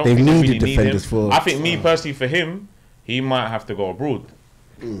mean? I don't they think they really needed need him. defenders for. I think me personally, for him, he might have to go abroad.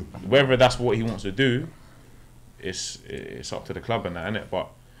 Whether that's what he wants to do, it's up to the club and that, innit? But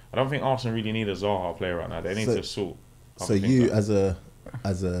I don't think Arsenal really need a Zaha player right now. They need to sort. So you, as a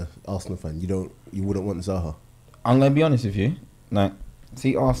Arsenal fan, you wouldn't want Zaha? I'm gonna be honest with you. Like,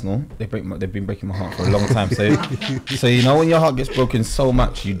 see, Arsenal, they've been breaking my heart for a long time. So you know when your heart gets broken so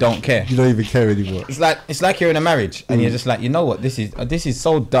much, you don't care. You don't even care anymore. It's like you're in a marriage and you're just like, you know what, this is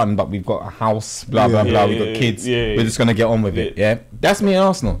so done, but we've got a house, blah blah blah. We've got kids. We're just gonna get on with it. Yeah, that's me and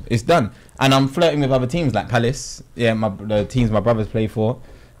Arsenal. It's done. And I'm flirting with other teams like Palace. Yeah, the teams my brothers play for,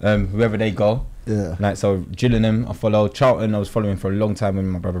 whoever they go. Yeah. Like so, Gillingham I follow. Charlton I was following for a long time when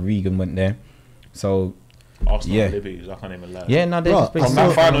my brother Regan went there. So. Arsenal Libbies, I can't even lie. Yeah, no, they're just on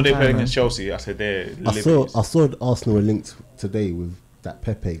that final they played against Chelsea, I said they're Libbies. I saw Arsenal were linked today with that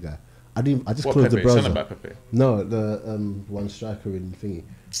Pepe guy. I just what closed Pepe? the browser. Centre back Pepe? No, the one striker in thingy.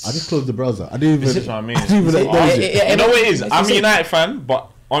 I just closed the browser. I didn't even. This is what I mean. You know what it is? I'm a United fan,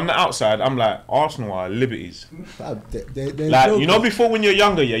 but on the outside, I'm like, Arsenal are liberties. They're Like, you know, before when you're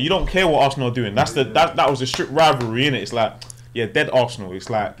younger, yeah, you don't care what Arsenal are doing. That's that was a strict rivalry, innit? It's like, yeah, dead Arsenal. It's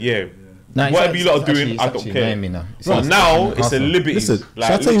like, yeah, whatever you lot are doing, I don't care. But now it's a liberties. Listen, like,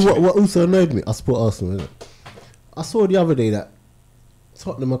 shall I tell you what also annoyed me? I support Arsenal, innit? I saw the other day that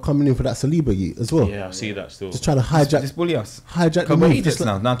Tottenham are coming in for that Saliba yeet as well. Yeah, I see that still. Just trying to hijack. Just bully us. Hijack the We're move. idiots Just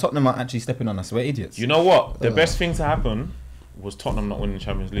now. Now Tottenham are actually stepping on us. We're idiots. You know what? The best thing to happen was Tottenham not winning the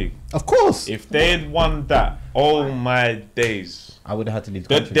Champions League. Of course. If they had won that, oh my days. I would have had to leave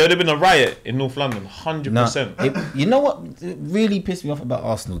the country. There would have been a riot in North London, 100%. You know what really pissed me off about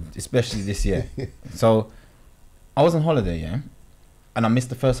Arsenal, especially this year? So, I was on holiday, yeah? And I missed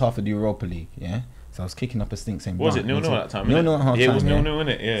the first half of the Europa League, yeah? So I was kicking up a stink saying, What was it 0-0 at that time? 0-0 at half Yeah, it time, was 0-0,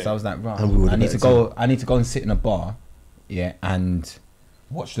 innit? Yeah. So I was like, right, And we would've I need to bet go and sit in a bar, yeah, and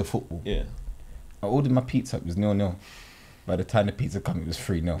watch the football. Yeah. I ordered my pizza, it was 0-0. By the time the pizza came, it was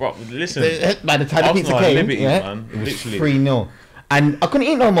 3-0. Bro, listen. By the time the pizza Arsenal are came, liberties, yeah, man. it was Literally. 3-0. And I couldn't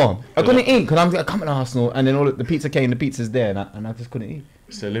eat no more. I couldn't eat because I'm coming to Arsenal, and then all the pizza came, the pizza's there, and I just couldn't eat.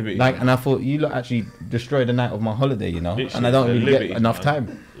 It's a liberty. Like, and I thought, you lot actually destroyed the night of my holiday, you know, Literally, and I don't it's a really liberty, get enough man.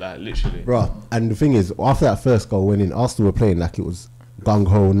 time. Like, literally. Bro, and the thing is, after that first goal went in, Arsenal were playing like it was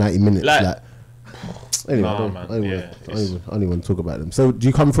gung-ho 90 minutes. Like- Anyway, Nah, I man, don't yeah, even want to talk about them. So do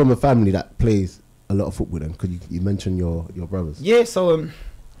you come from a family that plays a lot of football then? Because you mentioned your brothers. Yeah, so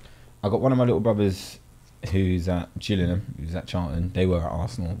I got one of my little brothers who's at Gillingham, who's at Charlton. They were at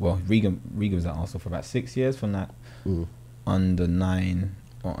Arsenal. Well, Regan was at Arsenal for about 6 years, from that under 9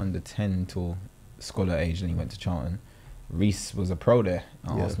 or under 10 till scholar age, then he went to Charlton. Reese was a pro there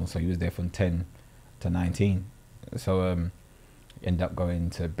at Arsenal, so he was there from 10 to 19. So ended up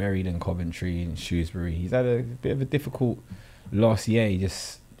going to Bury, then Coventry and Shrewsbury. He's had a bit of a difficult last year. He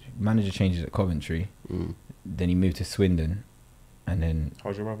just manager changes at Coventry. Then he moved to Swindon, and then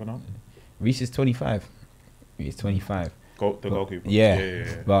How's your brother now? Reese is 25. He's 25. The goalkeeper.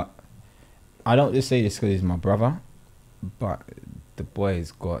 Yeah. But I don't just say this because he's my brother, but the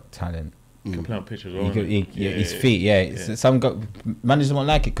boy's got talent. You can play on pitch as well. His feet, yeah. Some managers won't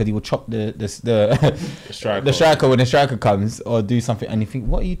like it because he will chop the striker. the striker when the striker comes, or do something, and you think,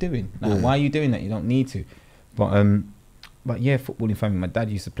 what are you doing? Like, why are you doing that? You don't need to. But yeah, footballing family. My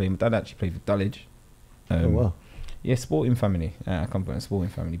dad used to play. My dad actually played for Dulwich. Oh wow. Yeah, sporting family. I come from a sporting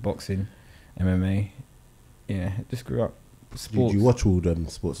family. Boxing, MMA. Yeah, just grew up. Sports. You watch all them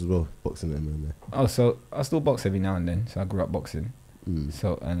sports as well, boxing and MMA. Oh, so I still box every now and then. So I grew up boxing.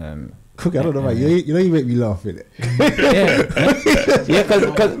 So and Cookie, I don't know, man. You know you make me laugh, innit? yeah, because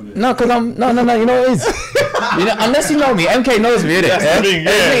I'm no. You know what it is. You know, unless you know me, MK knows me, innit? That's the thing,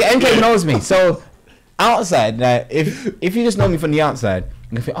 yeah. MK knows me. So outside, like, if you just know me from the outside,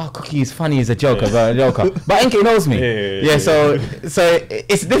 you can think, oh, Cookie is funny as a joker, but MK knows me. Yeah. So it's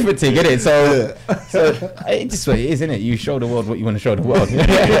a different thing, isn't it? So it's just what it is, isn't it? You show the world what you want to show the world.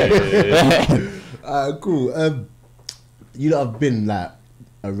 Cool. You lot have been like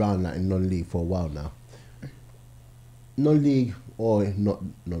around like in non-league for a while now. Non-league or not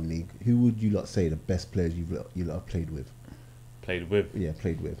non-league, who would you lot say the best players you lot have played with? Played with. Yeah,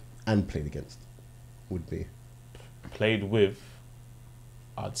 played with and played against would be. Played with.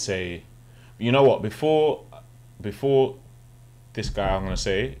 I'd say, you know what? Before this guy, I'm gonna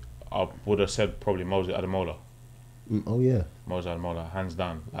say, I would have said probably Moses Ademola. Oh yeah. Moses Ademola, hands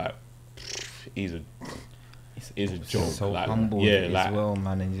down. Like, he's a joke. So like, humble, yeah, as like. well,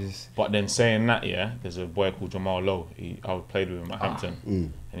 man. And just But then saying that, yeah, there's a boy called Jamal Lowe. I played with him at Hampton,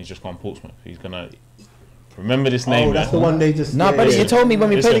 and he's just gone Portsmouth. He's gonna remember this name. Oh, that's yeah? the one they just. no, but you told me when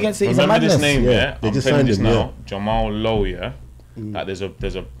we played against it, he's a remember madness. this name, yeah. They I'm just telling signed this him, now. Jamal Lowe, yeah. Like there's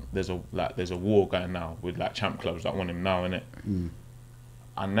a war going now with like champ clubs that want him now, innit?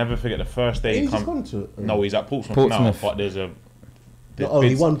 I never forget the first day he He's just come. gone to. No, he's at Portsmouth now, but there's a.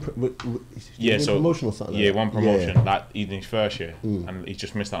 He won. So promotion or something. Yeah, like that? one promotion. Yeah. Like he's in his first year, and he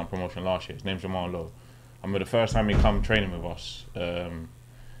just missed out on promotion last year. His name's Jamal Lowe. I remember the first time he come training with us.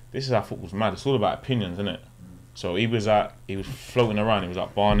 This is how football's mad. It's all about opinions, isn't it? So he was floating around. He was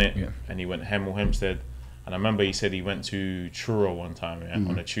at Barnet, and he went Hemel Hempstead. And I remember he said he went to Truro one time,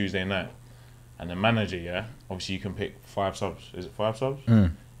 on a Tuesday night. And the manager, obviously you can pick 5 subs. Is it 5 subs?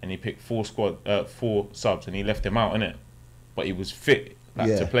 And he picked 4 subs, and he left him out, innit? But he was fit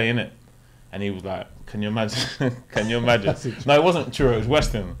to play, innit? And he was like, "Can you imagine? Can you imagine?" No, it wasn't Truro. It was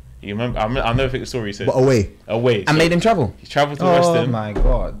Western. You remember? I'll never forget the story he said. But away. And So made him travel. he travelled to Western. Oh my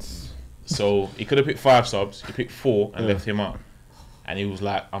god. So he could have picked 5 subs. He picked 4 and left him out. And he was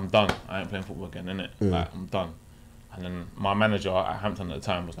like, "I'm done. I ain't playing football again, innit? Like, I'm done." And then my manager at Hampton at the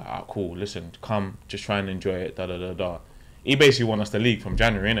time was like, "Ah, cool. Listen, come, just try and enjoy it. Da da da da." he basically won us the league from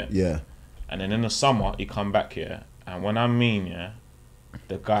January, innit? Yeah. And then in the summer, he come back here, and when I mean, yeah,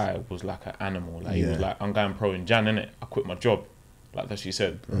 the guy was like an animal. Like he was like, I'm going pro in Jan, innit? I quit my job, like that she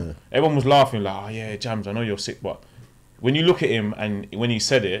said. Everyone was laughing, like, oh yeah, Jams, I know you're sick, but when you look at him and when he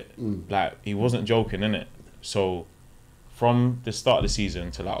said it, like he wasn't joking, innit? So from the start of the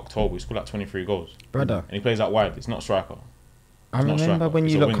season to like October, he scored like 23 goals, brother. and he plays out wide. It's not striker. I remember when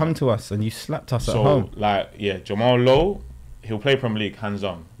you lot come to us and you slapped us at home. Like, yeah, Jamal Lowe, he'll play Premier League hands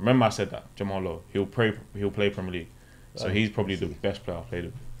down. Remember I said that, Jamal Lowe, he'll play Premier League. So he's probably the best player I've played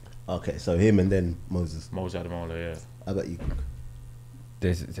with. Okay, so him and then Moses. Moses Ademola, yeah. How about you?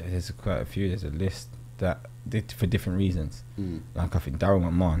 There's quite a few. There's a list that for different reasons. Like I think Daryl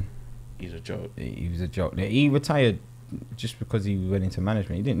McMahon. He's a joke. He was a joke. He retired just because he went into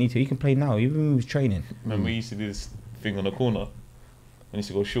management. He didn't need to. He can play now, even when he was training. Remember we used to do this thing on the corner. We used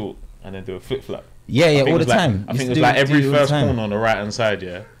to go short and then do a flip flap. Yeah, all the time. I think it was like every first corner on the right hand side,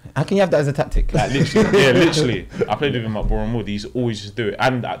 yeah. How can you have that as a tactic? Like literally, yeah, literally. I played with him at Boreham Wood. He used to always just do it,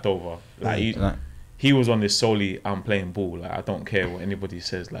 and at Dover. Like he was on this solely, I'm playing ball. Like I don't care what anybody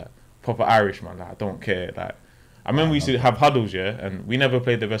says. Like proper Irish man. Like I don't care. Like I remember we used to have huddles, yeah, and we never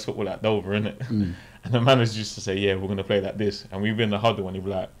played the best football at Dover, innit? And the manager used to say, yeah, we're gonna play like this, and we'd be in the huddle, and he'd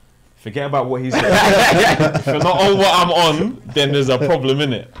be like, forget about what he said. If you're not on what I'm on, then there's a problem,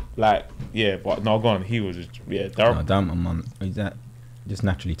 innit? Like, yeah, but no, go on. He was, Damn, my mum. He's that just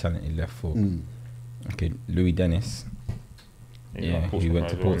naturally talented left foot. Okay, Louis Dennis. Yeah, he went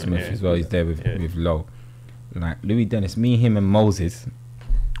to Portsmouth as well. He's there with Lowe. Like Louis Dennis, me, him, and Moses.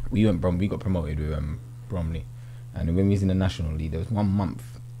 We got promoted with Bromley, and when we was in the National League, there was 1 month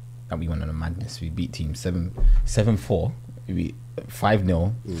that we went on a madness. We beat teams 7-4. We beat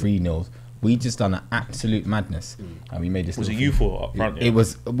 5-0, 3-0. We just done an absolute madness, and we made this. Was it you four up front? It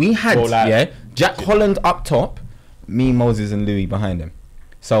was. We had Jack Holland up top, me, Moses, and Louis behind him.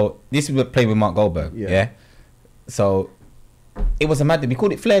 So this was playing with Mark Goldberg. Yeah. So it was a madness. We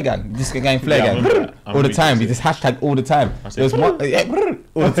called it Flare Gang. Just going Flare Gang all the time. We just hashtag all the time. There was one all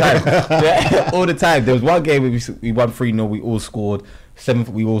the time. All the time. There was one game where we won 3-0. We all scored 7.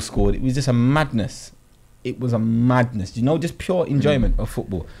 We all scored. It was just a madness. It was a madness. You know, just pure enjoyment of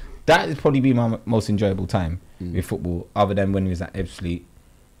football. That has probably been my most enjoyable time with football, other than when we was at Ebbsfleet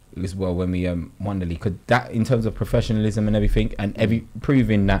as well, when we won the league. Because that, in terms of professionalism and everything, and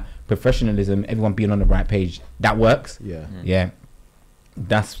proving that professionalism, everyone being on the right page, that works. Yeah.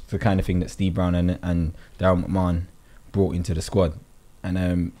 That's the kind of thing that Steve Brown and Daryl McMahon brought into the squad.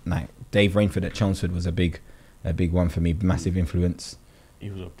 And like Dave Rainford at Chelmsford was a big one for me, massive influence. He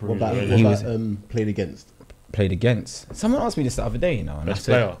was a What about played against? Played against. Someone asked me this the other day, you know. And best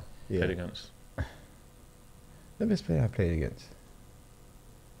player played against. The best player I played against.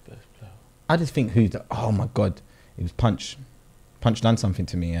 Best player. I just think oh my God, it was Punch. Punch done something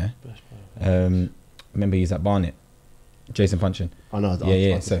to me, yeah. Best player. Remember he was at Barnet. Jason Punchin. I know.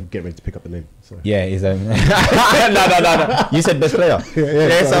 So get ready to pick up the name. Sorry. Yeah, he's no. You said best player.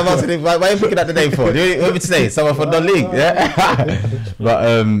 Yeah. So I'm asking, why are you picking up the name for? Do you want me to say someone from non-league? Yeah.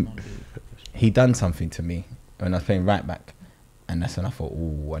 But he done something to me when I was playing right back, and that's when I thought,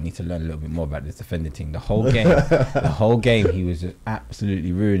 oh, I need to learn a little bit more about this defending thing. The whole game, he was just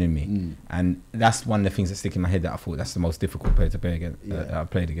absolutely ruining me, and that's one of the things that stick in my head. That I thought that's the most difficult player to play against. That I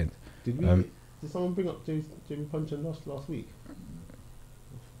played against. Did someone bring up Jimmy Punchin last week?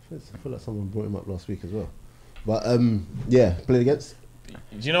 I feel like someone brought him up last week as well. But yeah, played against. Do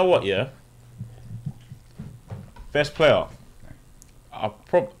you know what? Yeah, best player. I'll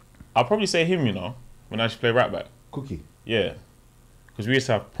probably say him. You know, when I used to play right back. Cookie. Yeah, because we used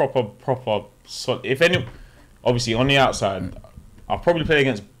to have proper. If any, obviously on the outside, I'll probably play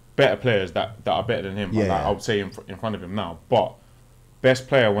against better players that are better than him. Yeah. Like, I would say in front of him now. But best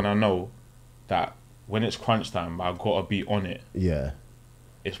player when I know that when it's crunch time, I've got to be on it. Yeah.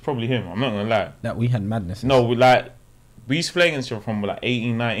 It's probably him. I'm not gonna lie. That we had madness. No, we used to play against him from like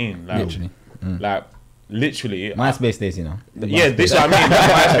 18, 19. Like, literally. Literally. MySpace days, you know. Yeah, this is what I mean.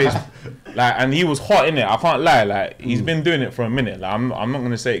 MySpace. Like, and he was hot in it. I can't lie. Like, he's been doing it for a minute. Like, I'm not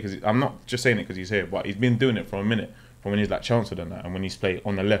gonna say it because I'm not just saying it because he's here, but he's been doing it for a minute. From when he's like Chelmsford and that, and when he's played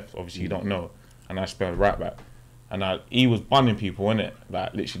on the left, obviously you don't know, and I spelled right back, and he was bunning people in it,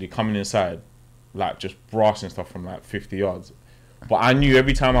 like literally coming inside, like just brassing stuff from like 50 yards. But I knew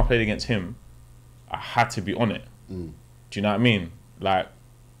every time I played against him, I had to be on it. Do you know what I mean? Like,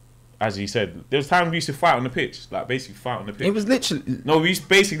 as he said, there was times we used to fight on the pitch, like basically fight on the pitch. It was literally... No, we used to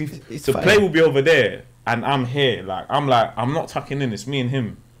basically... the play will be over there, and I'm here. I'm not tucking in, it's me and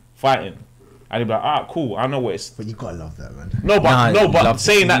him fighting. And he'd be like, alright, cool, I know what it's. But you gotta love that, man. But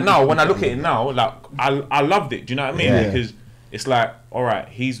saying that now, when I look at it now, like I loved it. Do you know what I mean? Yeah. Because it's like, all right,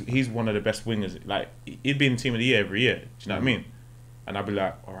 he's one of the best wingers. Like he'd be in team of the year every year. Do you know what I mean? And I'd be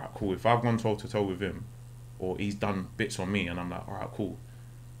like, all right, cool. If I've gone toe to toe with him, or he's done bits on me, and I'm like, all right, cool.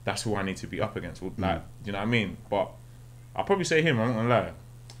 That's who I need to be up against. Like, do you know what I mean? But I'll probably say him. I'm not gonna lie.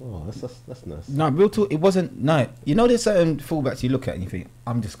 Oh, that's nice. No, real talk. It wasn't. No, you know, there's certain fullbacks you look at and you think,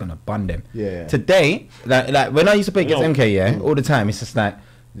 I'm just gonna bun them. Yeah. Today, like when I used to play against MK, all the time, it's just like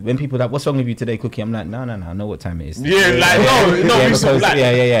when people are like, what's wrong with you today, Cookie? I'm like, no, I know what time it is. Yeah, like no, yeah, because, like,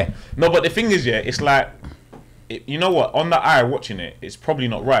 yeah. No, but the thing is, it's like, you know what? On the eye watching it, it's probably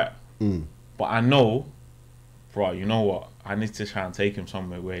not right. But I know, bro. You know what? I need to try and take him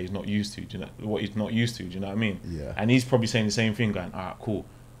somewhere where he's not used to. Do you know what he's not used to? Do you know what I mean? Yeah. And he's probably saying the same thing, going, alright, cool.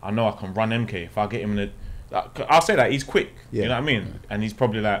 I know I can run MK if I get him in I'll say that he's quick. Yeah. You know what I mean? And he's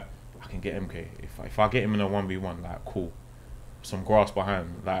probably like, I can get MK if I get him in a 1v1. Like, cool. Some grass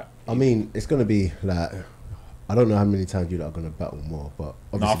behind. Like, I mean, it's gonna be like, I don't know how many times you are gonna battle more, but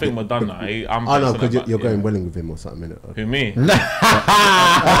no, I think we're done now. I know because you're going welling with him or something. Innit? Who, me?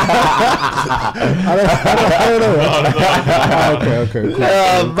 I don't know. Okay. Cool.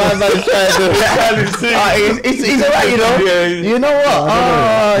 Man's trying to. He's alright, you know. Yeah. You know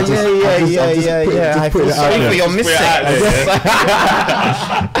what? Yeah. I feel sorry for your mistake.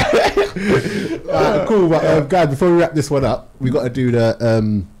 Cool, but guys, before we wrap this one up, we got to do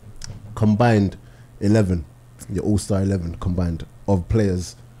the combined 11, the All-Star 11 combined of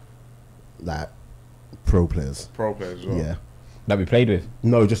players, like pro players. Pro players as well. Yeah. That we played with.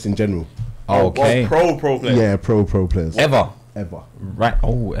 No, just in general. Okay. Pro players. Yeah, pro players. Ever. Right.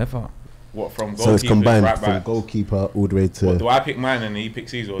 Oh, ever. What, from goalkeeper? So it's combined right from back? goalkeeper all the way to. What, do I pick mine and he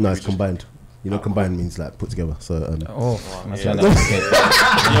picks his? Or No, it's combined. You know, combined means like put together. So that's yeah, but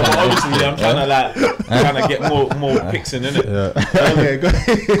obviously I'm trying to get more picks in, innit? okay, go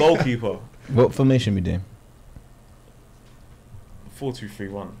ahead. Goalkeeper. What formation we doing?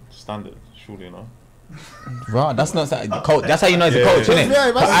 4-2-3-1 standard, surely, you know. Right, that's not coach. That's how you know it's a coach, Yeah, innit?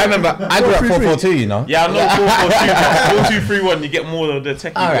 yeah, But I remember I grew up 4-4-2, you know. Yeah, I know 4-2-3-1. You get more of the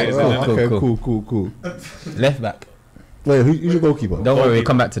techie Alright, players, well, innit? Okay, cool. Left back. Wait, who's your goalkeeper? Don't worry, we'll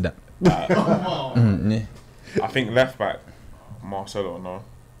come back to that. I think left back, Marcelo. No,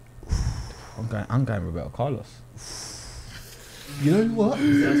 I'm going Roberto Carlos. You know what?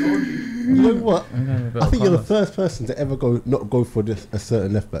 I'm going Roberto I think you're the Carlos. first person to ever not go for a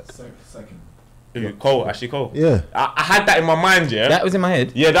certain left back. Second. Who? Cole, Ashley Cole. Yeah. I had that in my mind, yeah. That was in my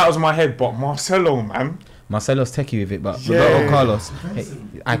head. Yeah, that was in my head, but Marcelo, man. Marcelo's techie with it, but Yeah. Roberto Carlos,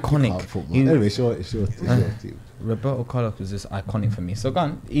 iconic. Can't football. You- Anyway, it's your team. Roberto Carlos was just iconic for me. So go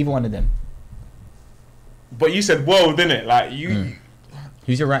on, either one of them. But you said world, didn't it? Like you,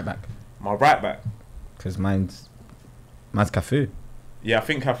 Who's your right back? my right back. Because mine's Cafu. Yeah, I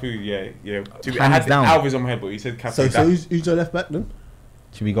think Cafu. Yeah. I Hands had down. Alves on my head, but you said Cafu. So who's your left back then?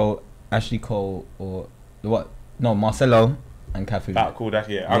 Should we go Ashley Cole or what? No, Marcelo and Cafu. That cool. That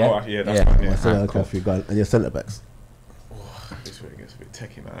yeah. I Yeah. got that's Yeah. fine. Yeah. Marcelo, cool. Cafu, go on. And your centre backs. This way it gets a bit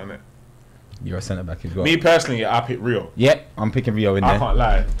techie now, isn't it? You're a centre back as well. Me personally, I pick Rio. Yep, I'm picking Rio in I there. can't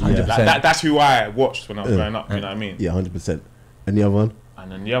lie. 100%. Like, that's who I watched when I was growing up. You know what I mean? Yeah, 100%. And the other one?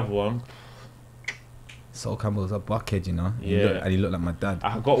 And then the other one, Sol Campbell's a buckhead, you know. Yeah. And he looked like my dad.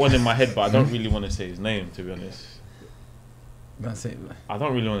 I got one in my head, but I don't really want to say his name, to be honest. That's it. I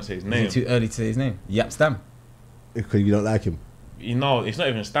don't really want to say his Is name. it too early to say his name? Yap Stam. Because you don't like him. You know, it's not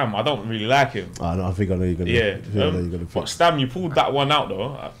even Stam. I don't really like him. Oh, no, I think I know you're going to. Yeah. But But Stam, you pulled that one out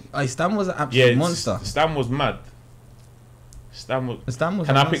though. Stam was an absolute Yeah, monster. Stam was mad. Stam was. Stam was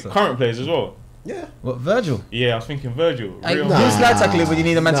Can a I monster. pick current players as well? Yeah. What, Virgil? Yeah, I was thinking Virgil. Hey, Real- who's slide tackling when you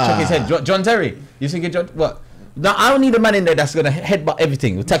need a man to chuck his head? John Terry. You think John? What? No, I don't need a man in there that's gonna headbutt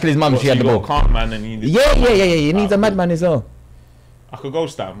everything. We'll tackle his mum if What, she so had the you got ball. a calm man and you need Yeah. You need a madman as well. I could go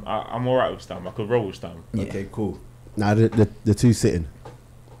Stam. I'm alright with Stam. I could roll with Stam. Yeah. Okay, cool. Now the two sitting.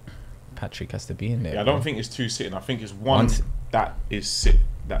 Patrick has to be in there. Yeah, I bro. don't think it's two sitting. I think it's one One that is sit.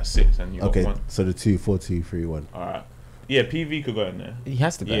 That sits, and you got Okay, one. so the 2-4-2-3-1. All right. Yeah, PV could go in there. He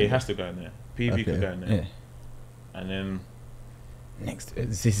has to be. Yeah, he has to go in there. PV Okay. could go in there. Yeah. And then Next,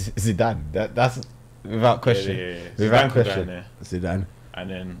 Zidane. That's without question. Yeah. Without Zidane could go in question. there. Zidane. And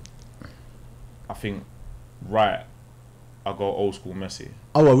then I think right, I'll go old school Messi.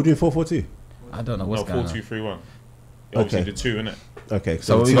 Oh, well, we're doing 4-4-2. I don't know what's No, going 4-2-3-1. Obviously Okay. the two, innit? Okay, on.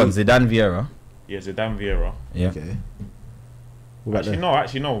 So what we two- got Zidane, Vieira. Yeah, Zidane, Vieira. Yeah. Okay. What about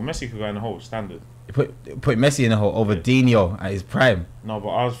Actually, no. Messi could go in the whole standard. Put Messi in the hole over Yeah. Dino at his prime. No, but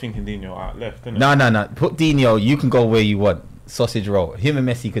I was thinking Dino out left, innit? No. Put Dino. You can go where you want. sausage roll. Him and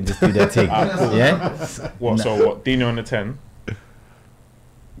Messi could just do their thing. Yeah. What? So what? Dino on the 10.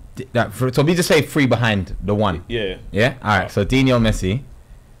 So we just say 3 behind the 1. Yeah. Yeah. All right. So Dino, Messi.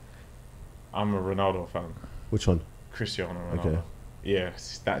 I'm a Ronaldo fan. Which one? Cristiano Ronaldo. Okay. Yeah,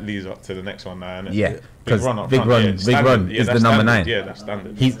 that leads up to the next one now, innit? Yeah. Big Because run up Big front, Run, yeah, Big standard. Run Yeah, is the that's number standard. 9. Yeah, that's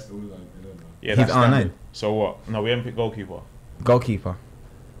standard. He's Yeah, he's that's R9. standard. So what? No, we haven't picked goalkeeper. goalkeeper.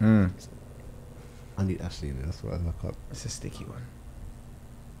 I need Ashley in there. That's why I can't. It's a sticky one.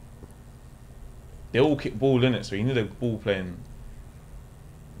 They all kick ball in it, so you need a ball playing.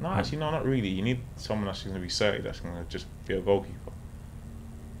 No, actually, no, not really. You need someone that's going to be 30 that's going to just be a goalkeeper.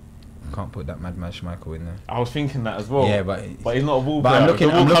 Can't put that Madman Schmeichel in there. I was thinking that as well. Yeah, but he's not a ball But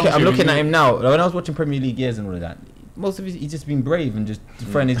player. I'm looking at him now. When I was watching Premier League years and all of that, most of he's just been brave and just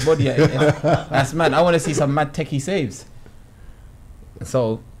throwing his body at it. That's mad. I want to see some mad techie saves.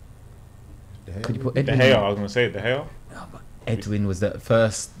 So, could you put De Edwin? Gea, I was going to say De Gea. No, but Edwin was the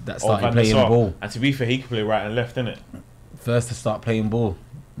first that Or started Van der playing Sar. ball. And to be fair, he can play right and left, innit? First to start playing ball,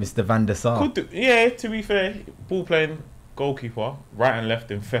 Mr. Van der Sar. Could do, yeah, to be fair, ball playing goalkeeper, right and left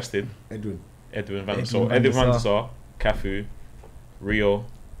infested. Edwin. Edwin van der Edwin Sar. van der Edwin van der Sar. Sar, Cafu, Rio,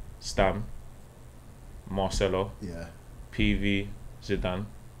 Stam, Marcelo, Yeah. PV, Zidane.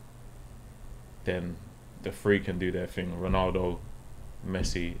 Then the 3 can do their thing. Ronaldo,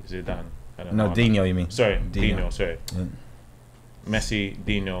 Messi, Zidane. And then No, R9. Dino, you mean? Sorry, Dino. Dino. Sorry. Yeah. Messi,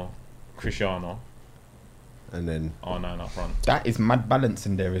 Dino, Cristiano, And then R9 up front. That is mad balance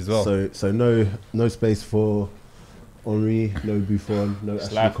in there as well. so no space for Henri, no Buffon, no It's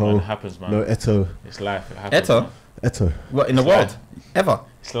Ashley life, man. Cole, It happens, man. no Eto. It's life. It happens. Eto? Man. Eto. What in the It's world? like- Ever?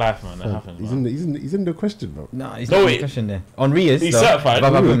 It's life, man. It happens, He's man. he's in the question, bro. No, he's No, not in wait. the question there. Henri is. He's though. certified.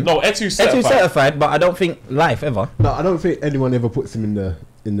 But- No, Etu's certified. Etu's certified, but I don't think life ever. No, I don't think anyone ever puts him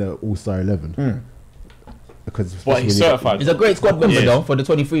in the All-Star 11 because But he's especially when you- certified. He's a great squad member Yeah. though for the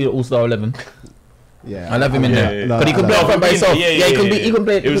 23 All-Star 11. Yeah, I love him in Yeah, there. yeah, yeah. But he could No, play no, up front by yeah, himself. yeah, Yeah, he can yeah, be. He can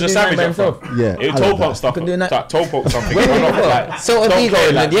play. It was he a can do nine savage by up himself. front. Yeah, He'll I toe love pump that. stuff. Can do that. Like toe pump something. Where Run you off, from? like, So don't ego, care,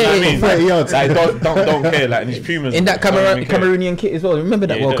 man. like, Yeah, you know what I yeah, mean? 30 yards. Like, don't care. Like, and his Pumas. In that don't even care. Cameroonian kit as well. Remember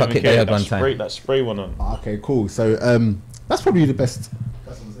that Yeah, World don't Cup even kit they care. had one That time. spray- That spray one on. Okay, cool. So that's probably the best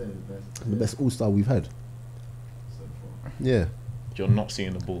All-Star we've had. Yeah, You're not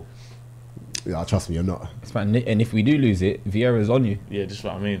seeing the ball. yeah. Trust me, you're not. It's fine. And if we do lose it, Vieira's on you. Yeah, just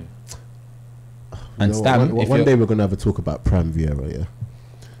what I mean. You And know, Stam, One, if one you're- day we're gonna have a talk about Prime Vieira. Yeah,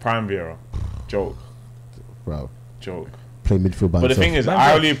 Prime Vieira. Joke. bro. Joke. Play midfield by But the himself. thing is, Man, I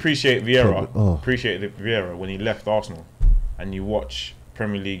bro. only appreciate Vieira. Oh. Appreciated Vieira when he left Arsenal, and you watch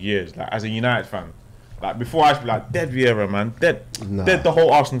Premier League years. Like as a United fan, like before I used to be like dead Vieira, man, dead, Nah. dead the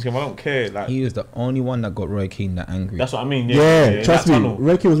whole Arsenal team. I don't care. Like He was the only one that got Roy Keane that angry. that's what I mean. yeah, trust that me. tunnel.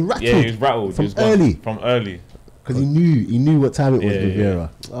 Reiki was rattled. Yeah, he was rattled from he was gone early. From early. because he knew what time it was Yeah, with yeah. Vieira.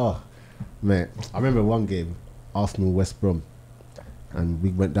 Oh, man, I remember one game, Arsenal West Brom, and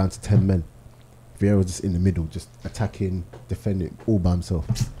we went down to 10 men. Vieira was just in the middle, just attacking, defending, all by himself.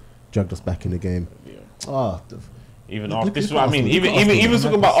 Dragged us back in the game. Yeah. Oh, Even Look after at this is what I mean. Arsenal, look Even at even Arsenal.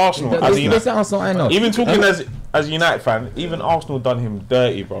 talking about Arsenal as a That's United, the Arsenal I know. even talking as a United fan, even Arsenal done him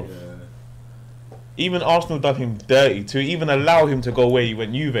dirty, bro. Even Arsenal done him dirty to even allow him to go where he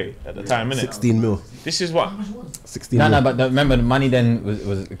went Juve at the time, innit? 16 mil. This is what. 16 No, mil. no, but remember the money then was a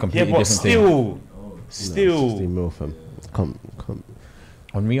Yeah, completely but different thing. still, No, still. 16 mil, fam. Come.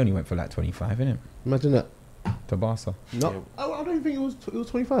 Henri only went for like 25, innit? Imagine that. To Barca. No, Yeah. I don't even think it was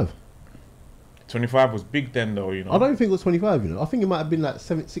 25. 25 was big then, though, you know. I don't think it was 25, you know. I think it might have been like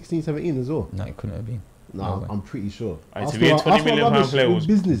 16, 17 as well. No, it couldn't have been. No, No way. I'm pretty sure. Aye, to be a 20 million pound rubbish player in was-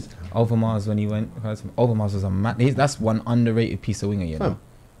 business. Overmars when he went. Overmars was a man. That's one underrated piece of winger, you know. Fam,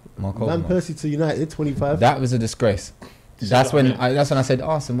 Mark Van Overmars. Persie to United, 25. That was a disgrace. This That's is what when I mean. that's when I said,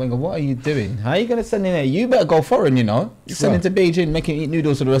 Arsene Wenger, what are you doing? How are you gonna send him there? You better go foreign, you know. You send him to Beijing, make him eat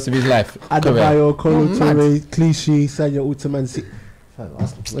noodles for the rest of his life. Adebayo, Kolo Oh, mad. Toure, Clichy, Sanya Ultraman.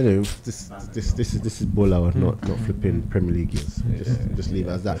 Anyway, this is ball hour, not flipping Premier League years. Just leave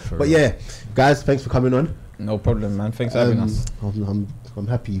it as that. For But real. yeah, guys, thanks for coming on. No problem, man. Thanks for having us. I'm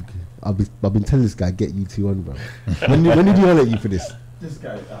happy. I've been telling this guy get you two on, bro. when did he holler at you for this? This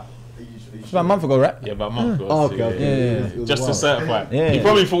guy, It's about a month ago, right? Yeah, about a month ago. Oh, so, okay, okay. Yeah. It was Just to wild. certify. Yeah. He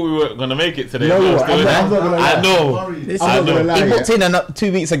probably thought we were going to make it today. You know but what? still, I'm not gonna lie. I know. This I I'm not know. gonna lie. He Yeah. booked in and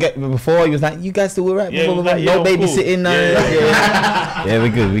 2 weeks ago before he was like, "You guys still alright? Yeah, Blah, blah, blah. yeah, No cool. babysitting." Yeah. Yeah, we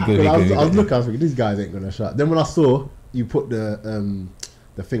good. We good. I We was good. looking, I was thinking, these guys ain't gonna shut. Then when I saw you put the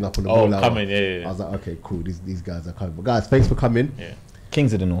thing up on the Oh, ball hour, coming, yeah. I was like, okay, cool. These guys are coming. But guys, thanks for coming. Yeah.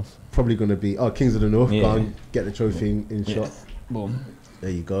 Kings of the North. Probably gonna be Kings of the North. Yeah. Go and get the trophy in Yeah. shot. Boom. There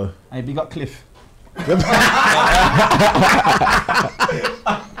you go. Hey, big up Cliff.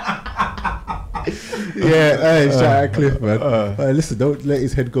 Yeah, hey, shout out Cliff, man. Hey, listen, don't let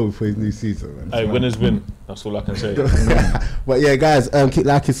his head go before his new season, man. Hey, winners win. That's all I can say. But yeah, guys, keep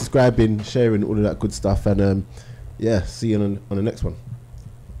liking, subscribing, sharing, all of that good stuff, and yeah, see you on the next one.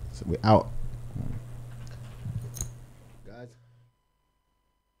 So we're out.